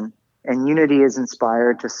edition. And Unity is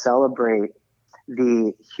inspired to celebrate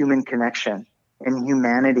the human connection and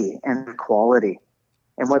humanity and equality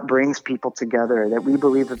and what brings people together, that we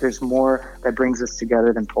believe that there's more that brings us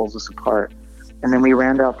together than pulls us apart. And then we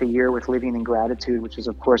round out the year with Living in Gratitude, which is,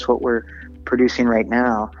 of course, what we're producing right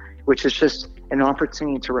now, which is just an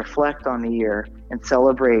opportunity to reflect on the year and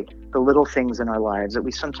celebrate the little things in our lives that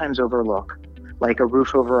we sometimes overlook, like a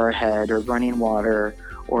roof over our head or running water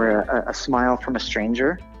or a smile from a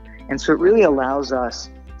stranger. And so it really allows us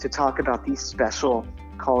to talk about these special,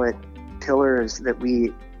 call it pillars that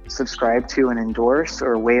we subscribe to and endorse,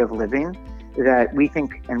 or a way of living that we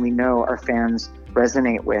think and we know our fans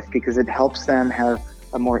resonate with, because it helps them have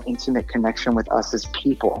a more intimate connection with us as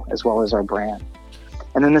people as well as our brand.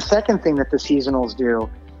 And then the second thing that the seasonals do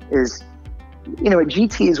is, you know, at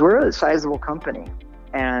GT's, we're a sizable company,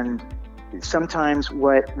 and sometimes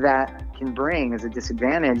what that can bring as a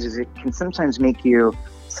disadvantage is it can sometimes make you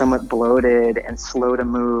somewhat bloated and slow to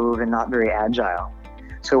move and not very agile.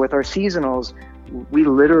 So with our seasonals, we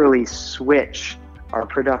literally switch our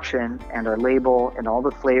production and our label and all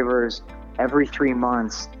the flavors every 3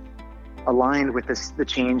 months, aligned with the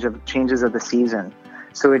changes of the season.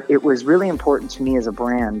 So it was really important to me as a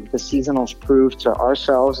brand. The seasonals prove to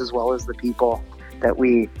ourselves as well as the people that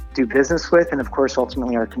we do business with, and of course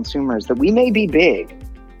ultimately our consumers, that we may be big,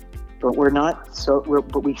 but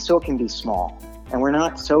but we still can be small. And we're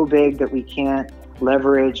not so big that we can't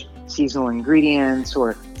leverage seasonal ingredients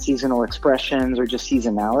or seasonal expressions or just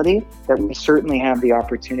seasonality, that we certainly have the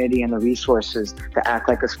opportunity and the resources to act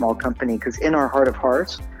like a small company, because in our heart of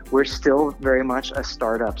hearts, we're still very much a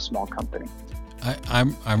startup small company.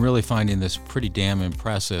 I'm really finding this pretty damn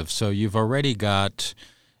impressive. So you've already got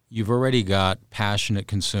passionate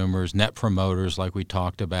consumers, net promoters like we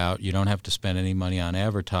talked about. You don't have to spend any money on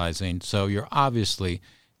advertising. So you're obviously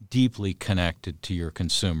deeply connected to your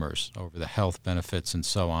consumers over the health benefits and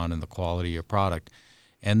so on and the quality of your product.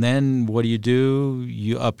 And then what do?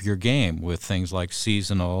 You up your game with things like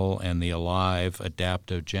seasonal and the Alive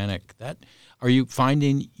adaptogenic. Are you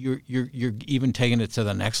finding you're even taking it to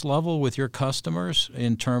the next level with your customers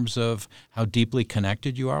in terms of how deeply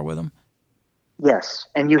connected you are with them? Yes,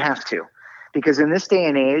 and you have to, because in this day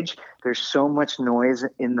and age, there's so much noise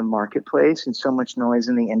in the marketplace and so much noise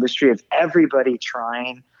in the industry of everybody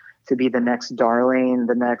trying to be the next darling,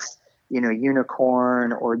 the next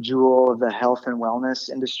unicorn or jewel of the health and wellness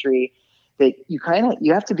industry, that you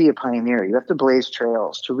have to be a pioneer. You have to blaze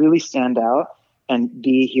trails to really stand out and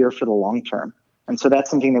be here for the long term. And so that's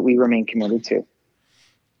something that we remain committed to.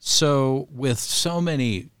 So with so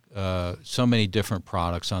many different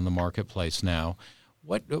products on the marketplace now,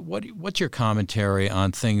 what's your commentary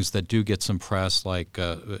on things that do get some press, like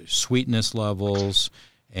sweetness levels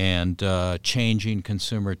and changing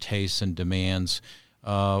consumer tastes and demands?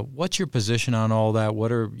 What's your position on all that?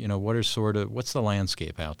 What's the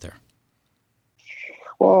landscape out there?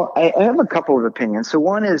 Well, I have a couple of opinions. So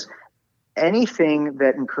one is anything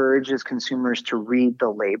that encourages consumers to read the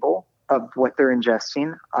label of what they're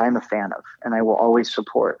ingesting, I'm a fan of, and I will always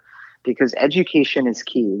support, because education is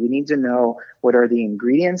key. We need to know what are the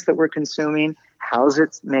ingredients that we're consuming, how's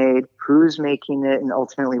it made, who's making it, and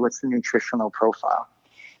ultimately what's the nutritional profile.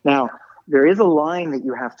 Now, there is a line that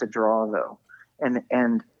you have to draw, though.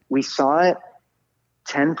 And we saw it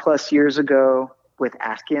 10 plus years ago with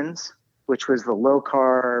Atkins, which was the low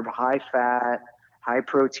carb, high fat, high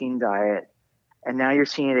protein diet. And now you're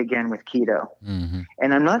seeing it again with keto. Mm-hmm.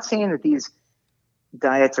 And I'm not saying that these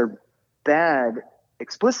diets are bad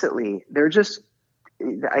explicitly. They're just,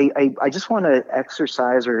 I just want to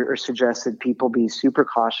exercise or suggest that people be super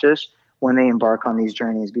cautious when they embark on these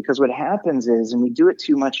journeys, because what happens is, and we do it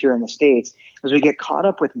too much here in the States, is we get caught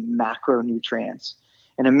up with macronutrients.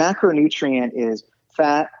 And a macronutrient is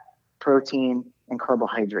fat, protein, and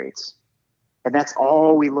carbohydrates. And that's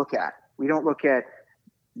all we look at. We don't look at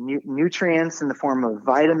nutrients in the form of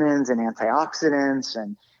vitamins and antioxidants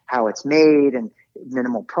and how it's made and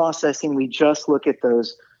minimal processing. We just look at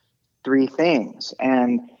those three things.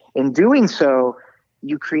 And in doing so,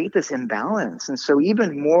 you create this imbalance. And so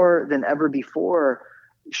even more than ever before,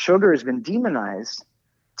 sugar has been demonized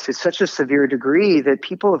to such a severe degree that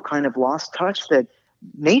people have kind of lost touch that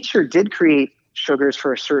nature did create sugars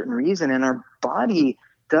for a certain reason, and our body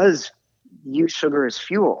does use sugar as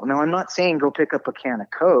fuel. Now, I'm not saying go pick up a can of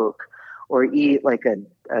Coke or eat like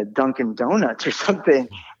a Dunkin' Donuts or something,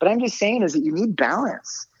 but I'm just saying is that you need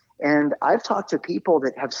balance. And I've talked to people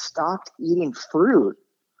that have stopped eating fruit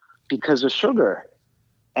because of sugar.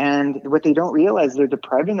 And what they don't realize, they're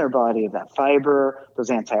depriving their body of that fiber, those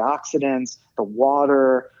antioxidants, the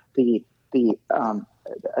water, the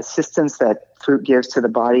assistance that fruit gives to the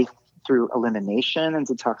body through elimination and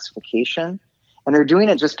detoxification. And they're doing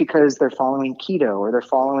it just because they're following keto or they're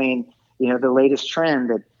following, the latest trend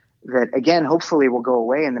that again, hopefully will go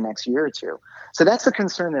away in the next year or two. So that's the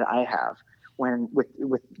concern that I have with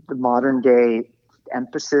the modern day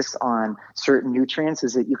emphasis on certain nutrients,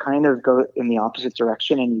 is that you kind of go in the opposite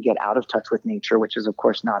direction and you get out of touch with nature, which is of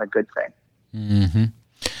course not a good thing. Mm-hmm.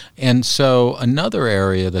 And so another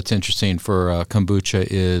area that's interesting for kombucha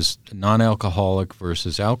is non-alcoholic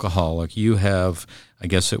versus alcoholic. You have, I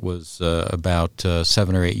guess it was about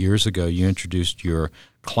 7 or 8 years ago, you introduced your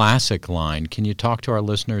classic line. Can you talk to our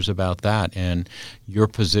listeners about that and your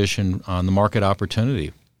position on the market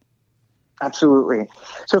opportunity? Absolutely.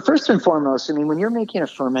 So first and foremost, when you're making a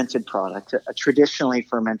fermented product, a traditionally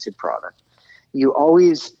fermented product, you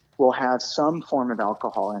always will have some form of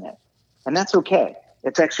alcohol in it. And that's okay.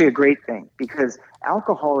 It's actually a great thing, because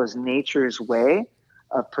alcohol is nature's way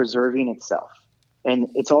of preserving itself. And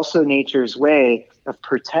it's also nature's way of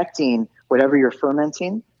protecting whatever you're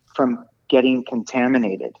fermenting from getting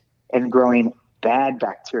contaminated and growing bad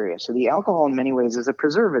bacteria. So the alcohol in many ways is a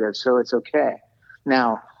preservative, so it's okay.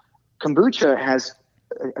 Now, kombucha has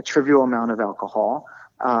a trivial amount of alcohol.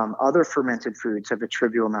 Other fermented foods have a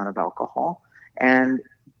trivial amount of alcohol, and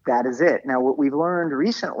that is it. Now, what we've learned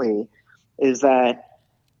recently is that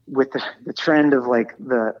with the trend of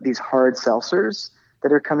these hard seltzers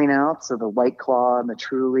that are coming out, so the White Claw and the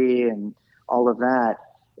Truly and all of that,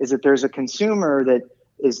 is that there's a consumer that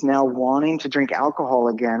is now wanting to drink alcohol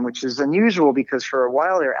again, which is unusual because for a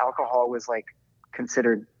while there, alcohol was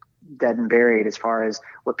considered dead and buried as far as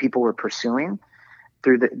what people were pursuing.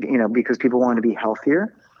 through the, because people want to be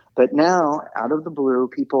healthier. But now, out of the blue,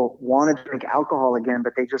 people want to drink alcohol again,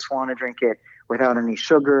 but they just want to drink it without any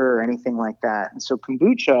sugar or anything like that. And so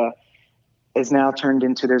kombucha is now turned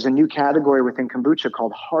into, there's a new category within kombucha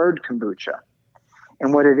called hard kombucha.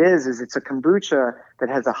 And what it is it's a kombucha that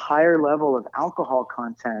has a higher level of alcohol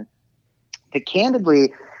content that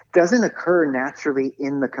candidly doesn't occur naturally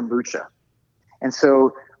in the kombucha. And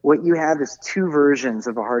so what you have is two versions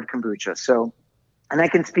of a hard kombucha. So, and I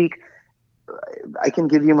can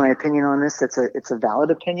give you my opinion on this. It's a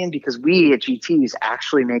valid opinion because we at GTs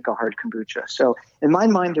actually make a hard kombucha. So in my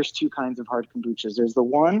mind, there's two kinds of hard kombuchas. There's the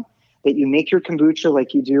one that you make your kombucha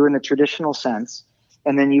like you do in the traditional sense,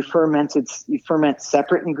 and then you ferment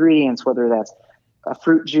separate ingredients, whether that's a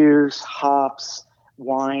fruit juice, hops,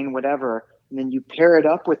 wine, whatever, and then you pair it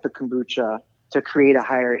up with the kombucha to create a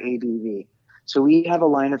higher ABV. So we have a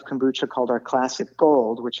line of kombucha called our Classic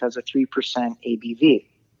Gold, which has a 3% ABV.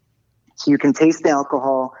 So you can taste the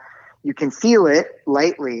alcohol, you can feel it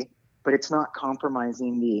lightly, but it's not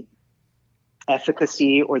compromising the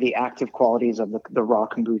efficacy or the active qualities of the raw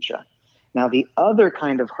kombucha. Now, the other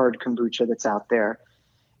kind of hard kombucha that's out there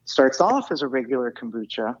starts off as a regular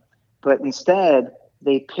kombucha, but instead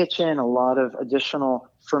they pitch in a lot of additional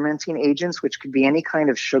fermenting agents, which could be any kind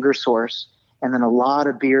of sugar source, and then a lot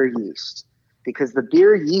of beer yeast, because the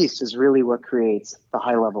beer yeast is really what creates the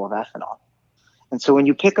high level of ethanol. And so when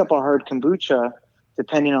you pick up a hard kombucha,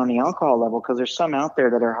 depending on the alcohol level, because there's some out there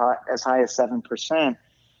that are as high as 7%,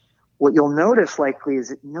 what you'll notice likely is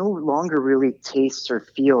it no longer really tastes or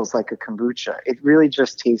feels like a kombucha. It really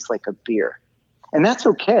just tastes like a beer. And that's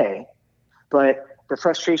okay. But the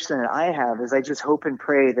frustration that I have is I just hope and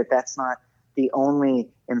pray that that's not the only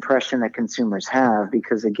impression that consumers have.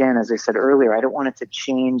 Because again, as I said earlier, I don't want it to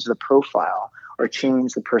change the profile or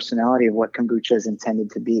change the personality of what kombucha is intended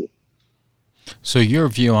to be. So your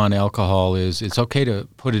view on alcohol is it's okay to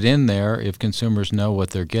put it in there if consumers know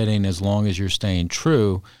what they're getting, as long as you're staying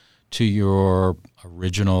true to your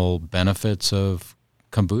original benefits of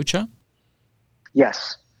kombucha?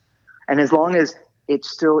 Yes. And as long as it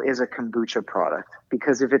still is a kombucha product,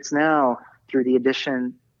 because if it's now through the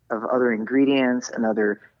addition of other ingredients and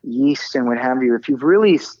other yeast and what have you, if you've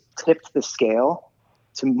really tipped the scale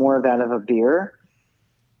to more of that of a beer,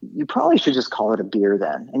 you probably should just call it a beer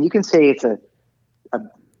then. And you can say it's a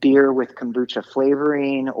beer with kombucha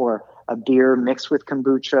flavoring or a beer mixed with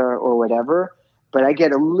kombucha or whatever. But I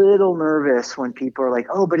get a little nervous when people are like,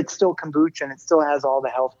 oh, but it's still kombucha and it still has all the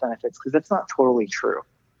health benefits, because that's not totally true.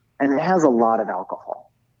 And it has a lot of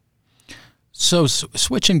alcohol. So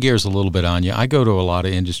switching gears a little bit on you, I go to a lot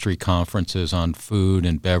of industry conferences on food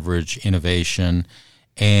and beverage innovation.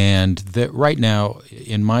 And that right now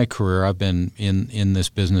in my career, I've been in this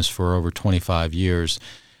business for over 25 years.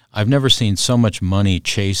 I've never seen so much money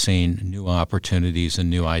chasing new opportunities and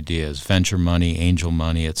new ideas, venture money, angel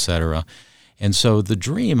money, et cetera. And so the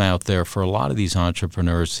dream out there for a lot of these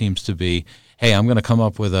entrepreneurs seems to be, hey, I'm going to come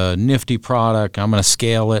up with a nifty product, I'm going to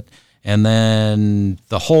scale it, and then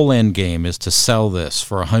the whole end game is to sell this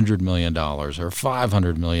for $100 million or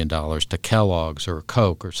 $500 million to Kellogg's or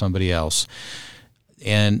Coke or somebody else.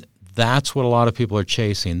 And that's what a lot of people are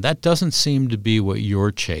chasing. That doesn't seem to be what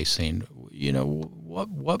you're chasing.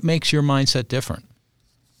 What makes your mindset different?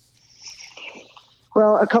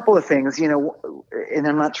 Well, a couple of things, and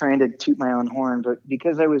I'm not trying to toot my own horn, but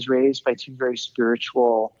because I was raised by two very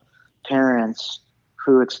spiritual parents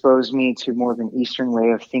who exposed me to more of an Eastern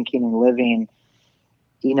way of thinking and living,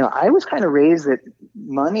 I was kind of raised that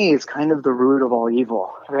money is kind of the root of all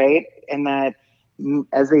evil, right? And that,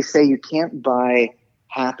 as they say, you can't buy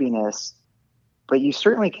happiness, but you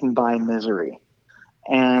certainly can buy misery.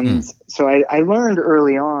 And so I learned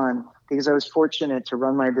early on, because I was fortunate to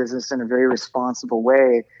run my business in a very responsible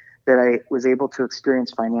way, that I was able to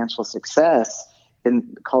experience financial success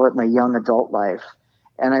and call it my young adult life.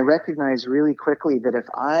 And I recognized really quickly that if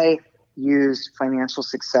I used financial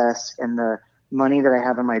success and the money that I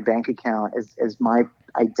have in my bank account as my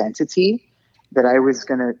identity, that I was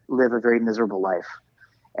going to live a very miserable life.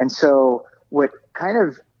 And so what kind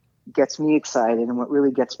of gets me excited and what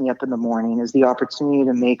really gets me up in the morning is the opportunity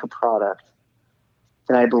to make a product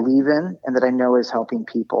that I believe in and that I know is helping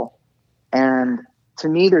people. And to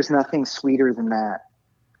me, there's nothing sweeter than that.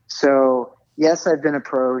 So yes, I've been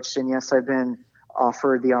approached, and yes, I've been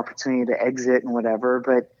offered the opportunity to exit and whatever.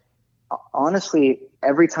 But honestly,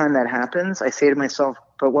 every time that happens, I say to myself,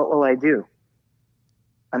 but what will I do?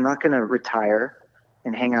 I'm not going to retire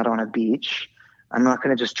and hang out on a beach. I'm not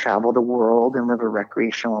going to just travel the world and live a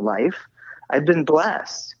recreational life. I've been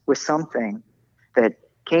blessed with something that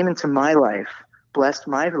came into my life blessed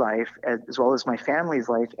my life as well as my family's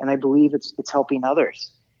life, and I believe it's helping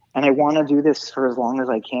others. And I want to do this for as long as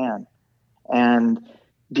I can. And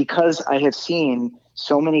because I have seen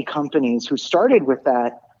so many companies who started with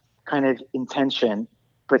that kind of intention,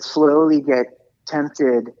 but slowly get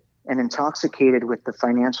tempted and intoxicated with the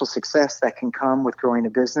financial success that can come with growing a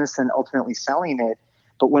business and ultimately selling it.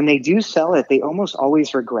 But when they do sell it, they almost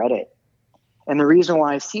always regret it. And the reason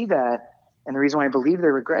why I see that, and the reason why I believe they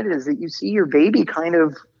regret it, is that you see your baby kind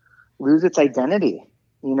of lose its identity.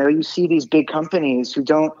 You know, you see these big companies who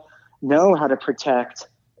don't know how to protect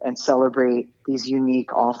and celebrate these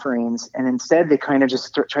unique offerings, and instead they kind of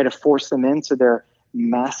just try to force them into their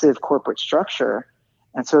massive corporate structure.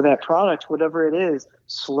 And so that product, whatever it is,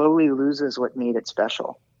 slowly loses what made it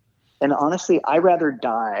special. And honestly, I'd rather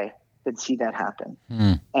die than see that happen.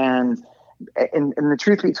 And the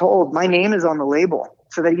truth be told, my name is on the label.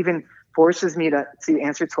 So that even forces me to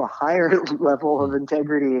answer to a higher level of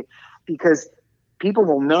integrity, because people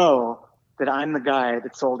will know that I'm the guy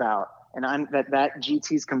that sold out. And that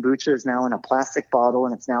GT's kombucha is now in a plastic bottle,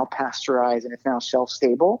 and it's now pasteurized, and it's now shelf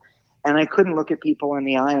stable. And I couldn't look at people in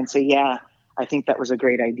the eye and say, yeah, I think that was a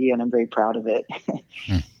great idea, and I'm very proud of it.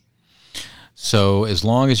 So as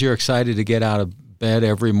long as you're excited to get out of bed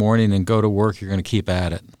every morning and go to work, you're going to keep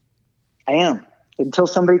at it. I am, until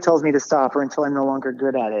somebody tells me to stop, or until I'm no longer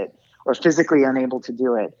good at it or physically unable to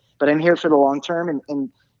do it. But I'm here for the long term. And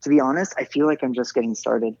to be honest, I feel like I'm just getting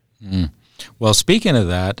started. Well, speaking of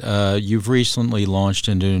that, you've recently launched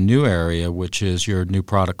into a new area, which is your new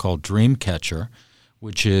product called Dreamcatcher,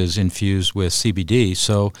 which is infused with CBD.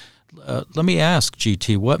 So let me ask,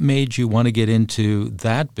 GT, what made you want to get into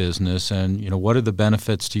that business? And, what are the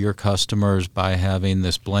benefits to your customers by having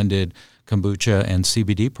this blended kombucha and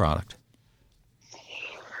CBD product?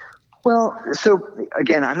 Well, so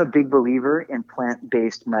again, I'm a big believer in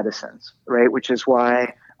plant-based medicines, right? Which is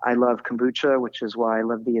why I love kombucha, which is why I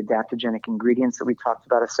love the adaptogenic ingredients that we talked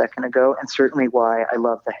about a second ago, and certainly why I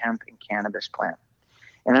love the hemp and cannabis plant.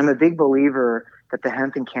 And I'm a big believer that the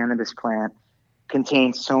hemp and cannabis plant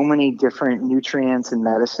contains so many different nutrients and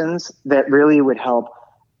medicines that really would help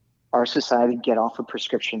our society get off of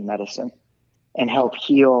prescription medicine and help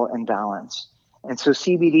heal and balance. And so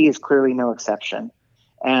CBD is clearly no exception.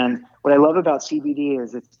 And what I love about CBD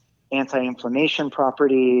is its anti-inflammation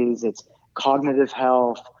properties, its cognitive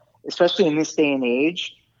health, especially in this day and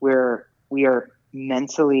age where we are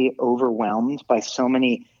mentally overwhelmed by so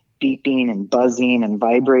many beeping and buzzing and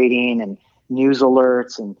vibrating and news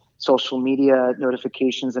alerts and social media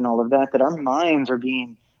notifications and all of that, that our minds are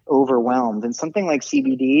being overwhelmed. And something like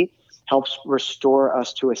CBD helps restore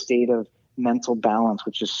us to a state of mental balance,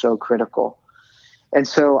 which is so critical. And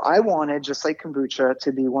so I wanted, just like kombucha,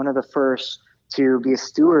 to be one of the first to be a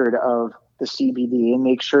steward of the CBD and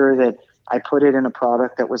make sure that I put it in a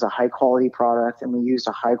product that was a high quality product, and we used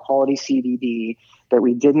a high quality CBD, that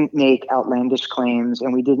we didn't make outlandish claims,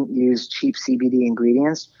 and we didn't use cheap CBD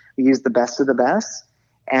ingredients. We used the best of the best.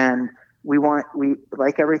 And we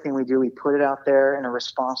like everything we do, we put it out there in a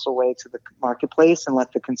responsible way to the marketplace and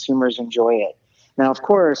let the consumers enjoy it. Now, of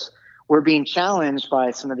course, we're being challenged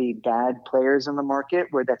by some of the bad players in the market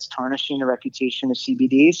where that's tarnishing the reputation of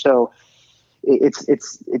CBD. So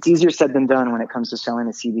it's easier said than done when it comes to selling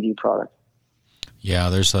a CBD product. Yeah,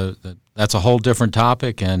 that's a whole different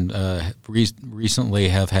topic, and recently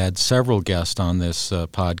have had several guests on this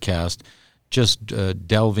podcast just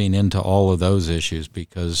delving into all of those issues,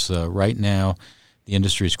 because right now the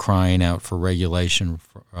industry is crying out for regulation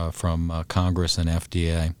from Congress and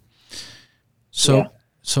FDA.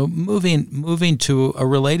 So moving to a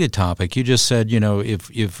related topic, you just said,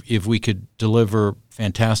 if we could deliver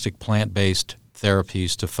fantastic plant-based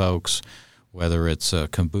therapies to folks, whether it's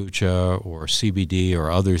kombucha or CBD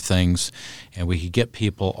or other things, and we could get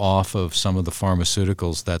people off of some of the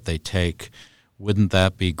pharmaceuticals that they take, wouldn't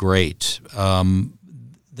that be great?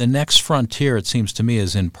 The next frontier, it seems to me,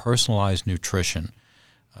 is in personalized nutrition,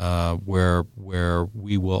 where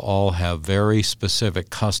we will all have very specific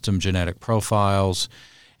custom genetic profiles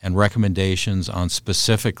and recommendations on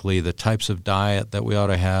specifically the types of diet that we ought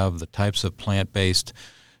to have, the types of plant-based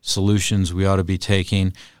solutions we ought to be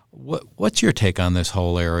taking. What's your take on this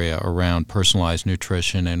whole area around personalized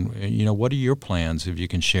nutrition, and what are your plans, if you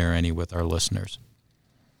can share any with our listeners?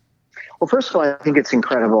 Well, first of all, I think it's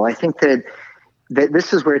incredible. I think that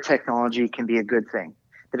this is where technology can be a good thing.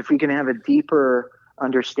 That if we can have a deeper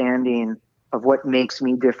understanding of what makes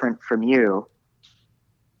me different from you,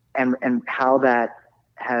 and how that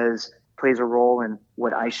plays a role in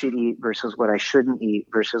what I should eat versus what I shouldn't eat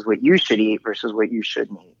versus what you should eat versus what you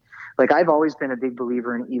shouldn't eat. Like, I've always been a big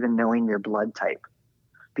believer in even knowing your blood type,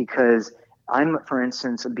 because I'm, for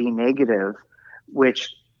instance, a B negative,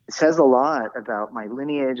 which says a lot about my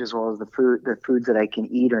lineage as well as the foods that I can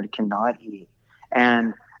eat or cannot eat.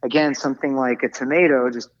 And again, something like a tomato,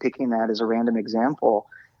 just picking that as a random example,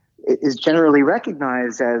 is generally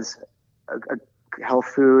recognized as a health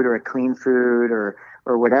food or a clean food or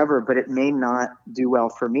whatever, but it may not do well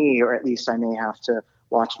for me, or at least I may have to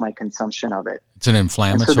watch my consumption of it. It's an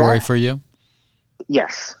inflammatory for you?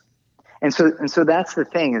 Yes. And so that's the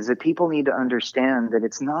thing, is that people need to understand that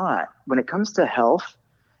it's not, when it comes to health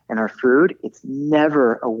and our food, it's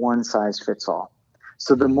never a one size fits all.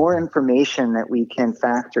 So the more information that we can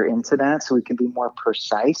factor into that, so we can be more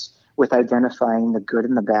precise with identifying the good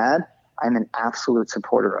and the bad, I'm an absolute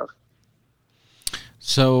supporter of.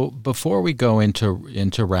 So before we go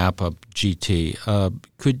into wrap up, GT,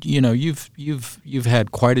 you've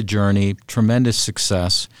had quite a journey, tremendous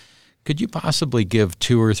success. Could you possibly give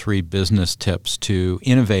 2 or 3 business tips to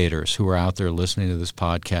innovators who are out there listening to this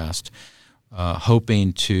podcast,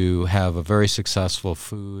 hoping to have a very successful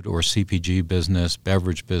food or CPG business,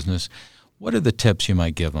 beverage business? What are the tips you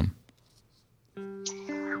might give them?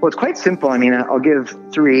 Well, it's quite simple. I mean, I'll give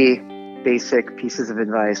 3 basic pieces of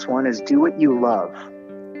advice. One is do what you love,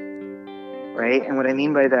 right? And what I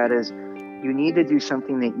mean by that is you need to do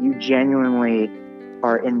something that you genuinely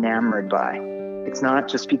are enamored by. It's not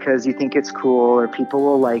just because you think it's cool or people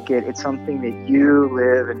will like it. It's something that you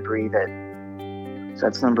live and breathe it. So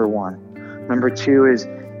that's number 1. Number 2 is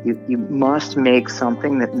you must make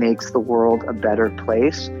something that makes the world a better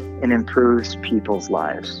place and improves people's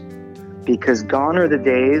lives. Because gone are the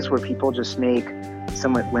days where people just make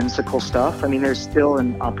somewhat whimsical stuff. I mean, there's still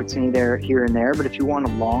an opportunity there, here and there, but if you want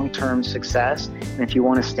a long-term success and if you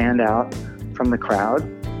want to stand out from the crowd,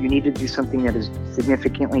 you need to do something that is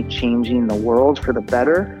significantly changing the world for the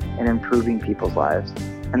better and improving people's lives.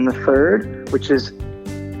 And the third, which is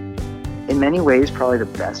in many ways probably the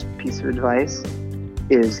best piece of advice,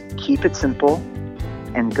 is keep it simple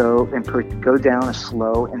and go down a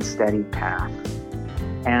slow and steady path.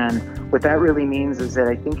 And what that really means is that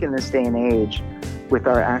I think in this day and age, with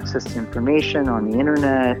our access to information on the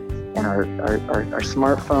internet and our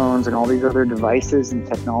smartphones and all these other devices and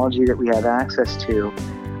technology that we have access to,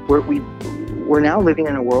 we're now living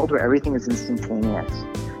in a world where everything is instantaneous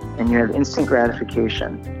and you have instant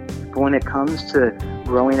gratification. But when it comes to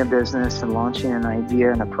growing a business and launching an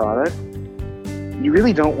idea and a product, you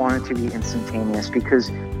really don't want it to be instantaneous, because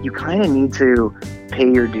you kind of need to pay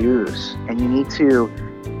your dues and you need to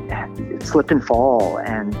slip and fall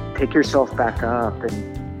and pick yourself back up and,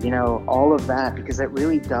 all of that, because that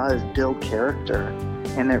really does build character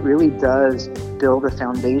and that really does build a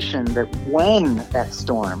foundation that when that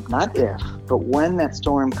storm, not if, but when that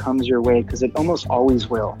storm comes your way, because it almost always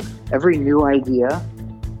will, every new idea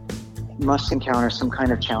must encounter some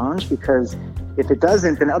kind of challenge, because if it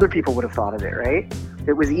doesn't, then other people would have thought of it, right? If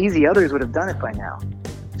it was easy, others would have done it by now.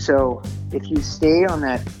 So if you stay on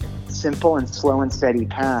that simple and slow and steady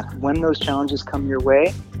path, when those challenges come your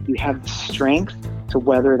way, you have the strength to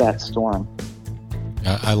weather that storm.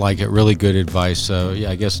 I like it. Really good advice.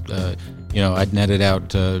 I guess, I'd net it out.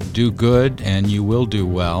 Do good and you will do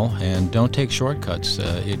well, and don't take shortcuts.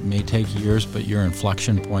 It may take years, but your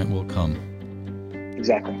inflection point will come.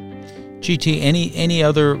 Exactly. GT, any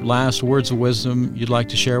other last words of wisdom you'd like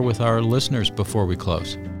to share with our listeners before we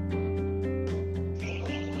close?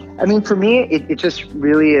 I mean, for me, it just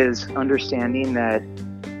really is understanding that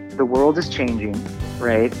the world is changing,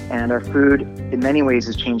 right? And our food, in many ways,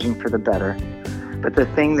 is changing for the better. But the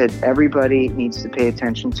thing that everybody needs to pay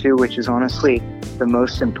attention to, which is honestly the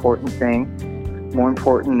most important thing, more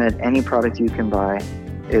important than any product you can buy,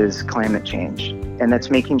 is climate change. And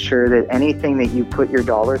that's making sure that anything that you put your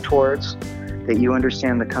dollar towards, that you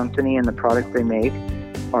understand the company and the product they make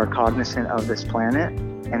are cognizant of this planet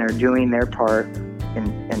and are doing their part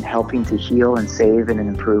in helping to heal and save and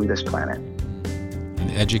improve this planet.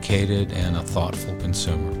 An educated and a thoughtful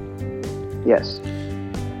consumer. Yes.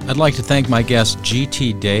 I'd like to thank my guest,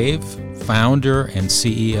 GT Dave, founder and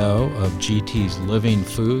CEO of GT's Living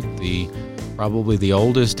Food, probably the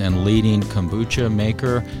oldest and leading kombucha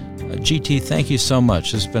maker. GT, thank you so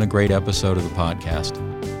much. This has been a great episode of the podcast.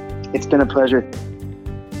 It's been a pleasure.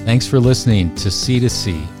 Thanks for listening to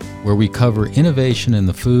C2C, where we cover innovation in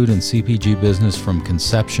the food and CPG business from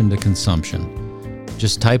conception to consumption.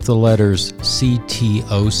 Just type the letters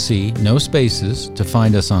CTOC, no spaces, to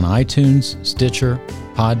find us on iTunes, Stitcher,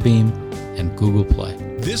 Podbean, and Google Play.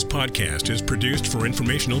 This podcast is produced for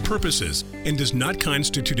informational purposes and does not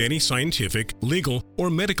constitute any scientific, legal, or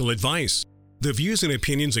medical advice. The views and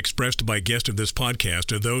opinions expressed by guests of this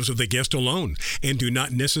podcast are those of the guest alone and do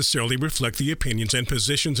not necessarily reflect the opinions and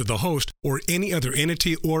positions of the host or any other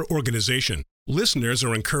entity or organization. Listeners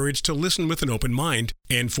are encouraged to listen with an open mind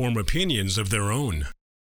and form opinions of their own.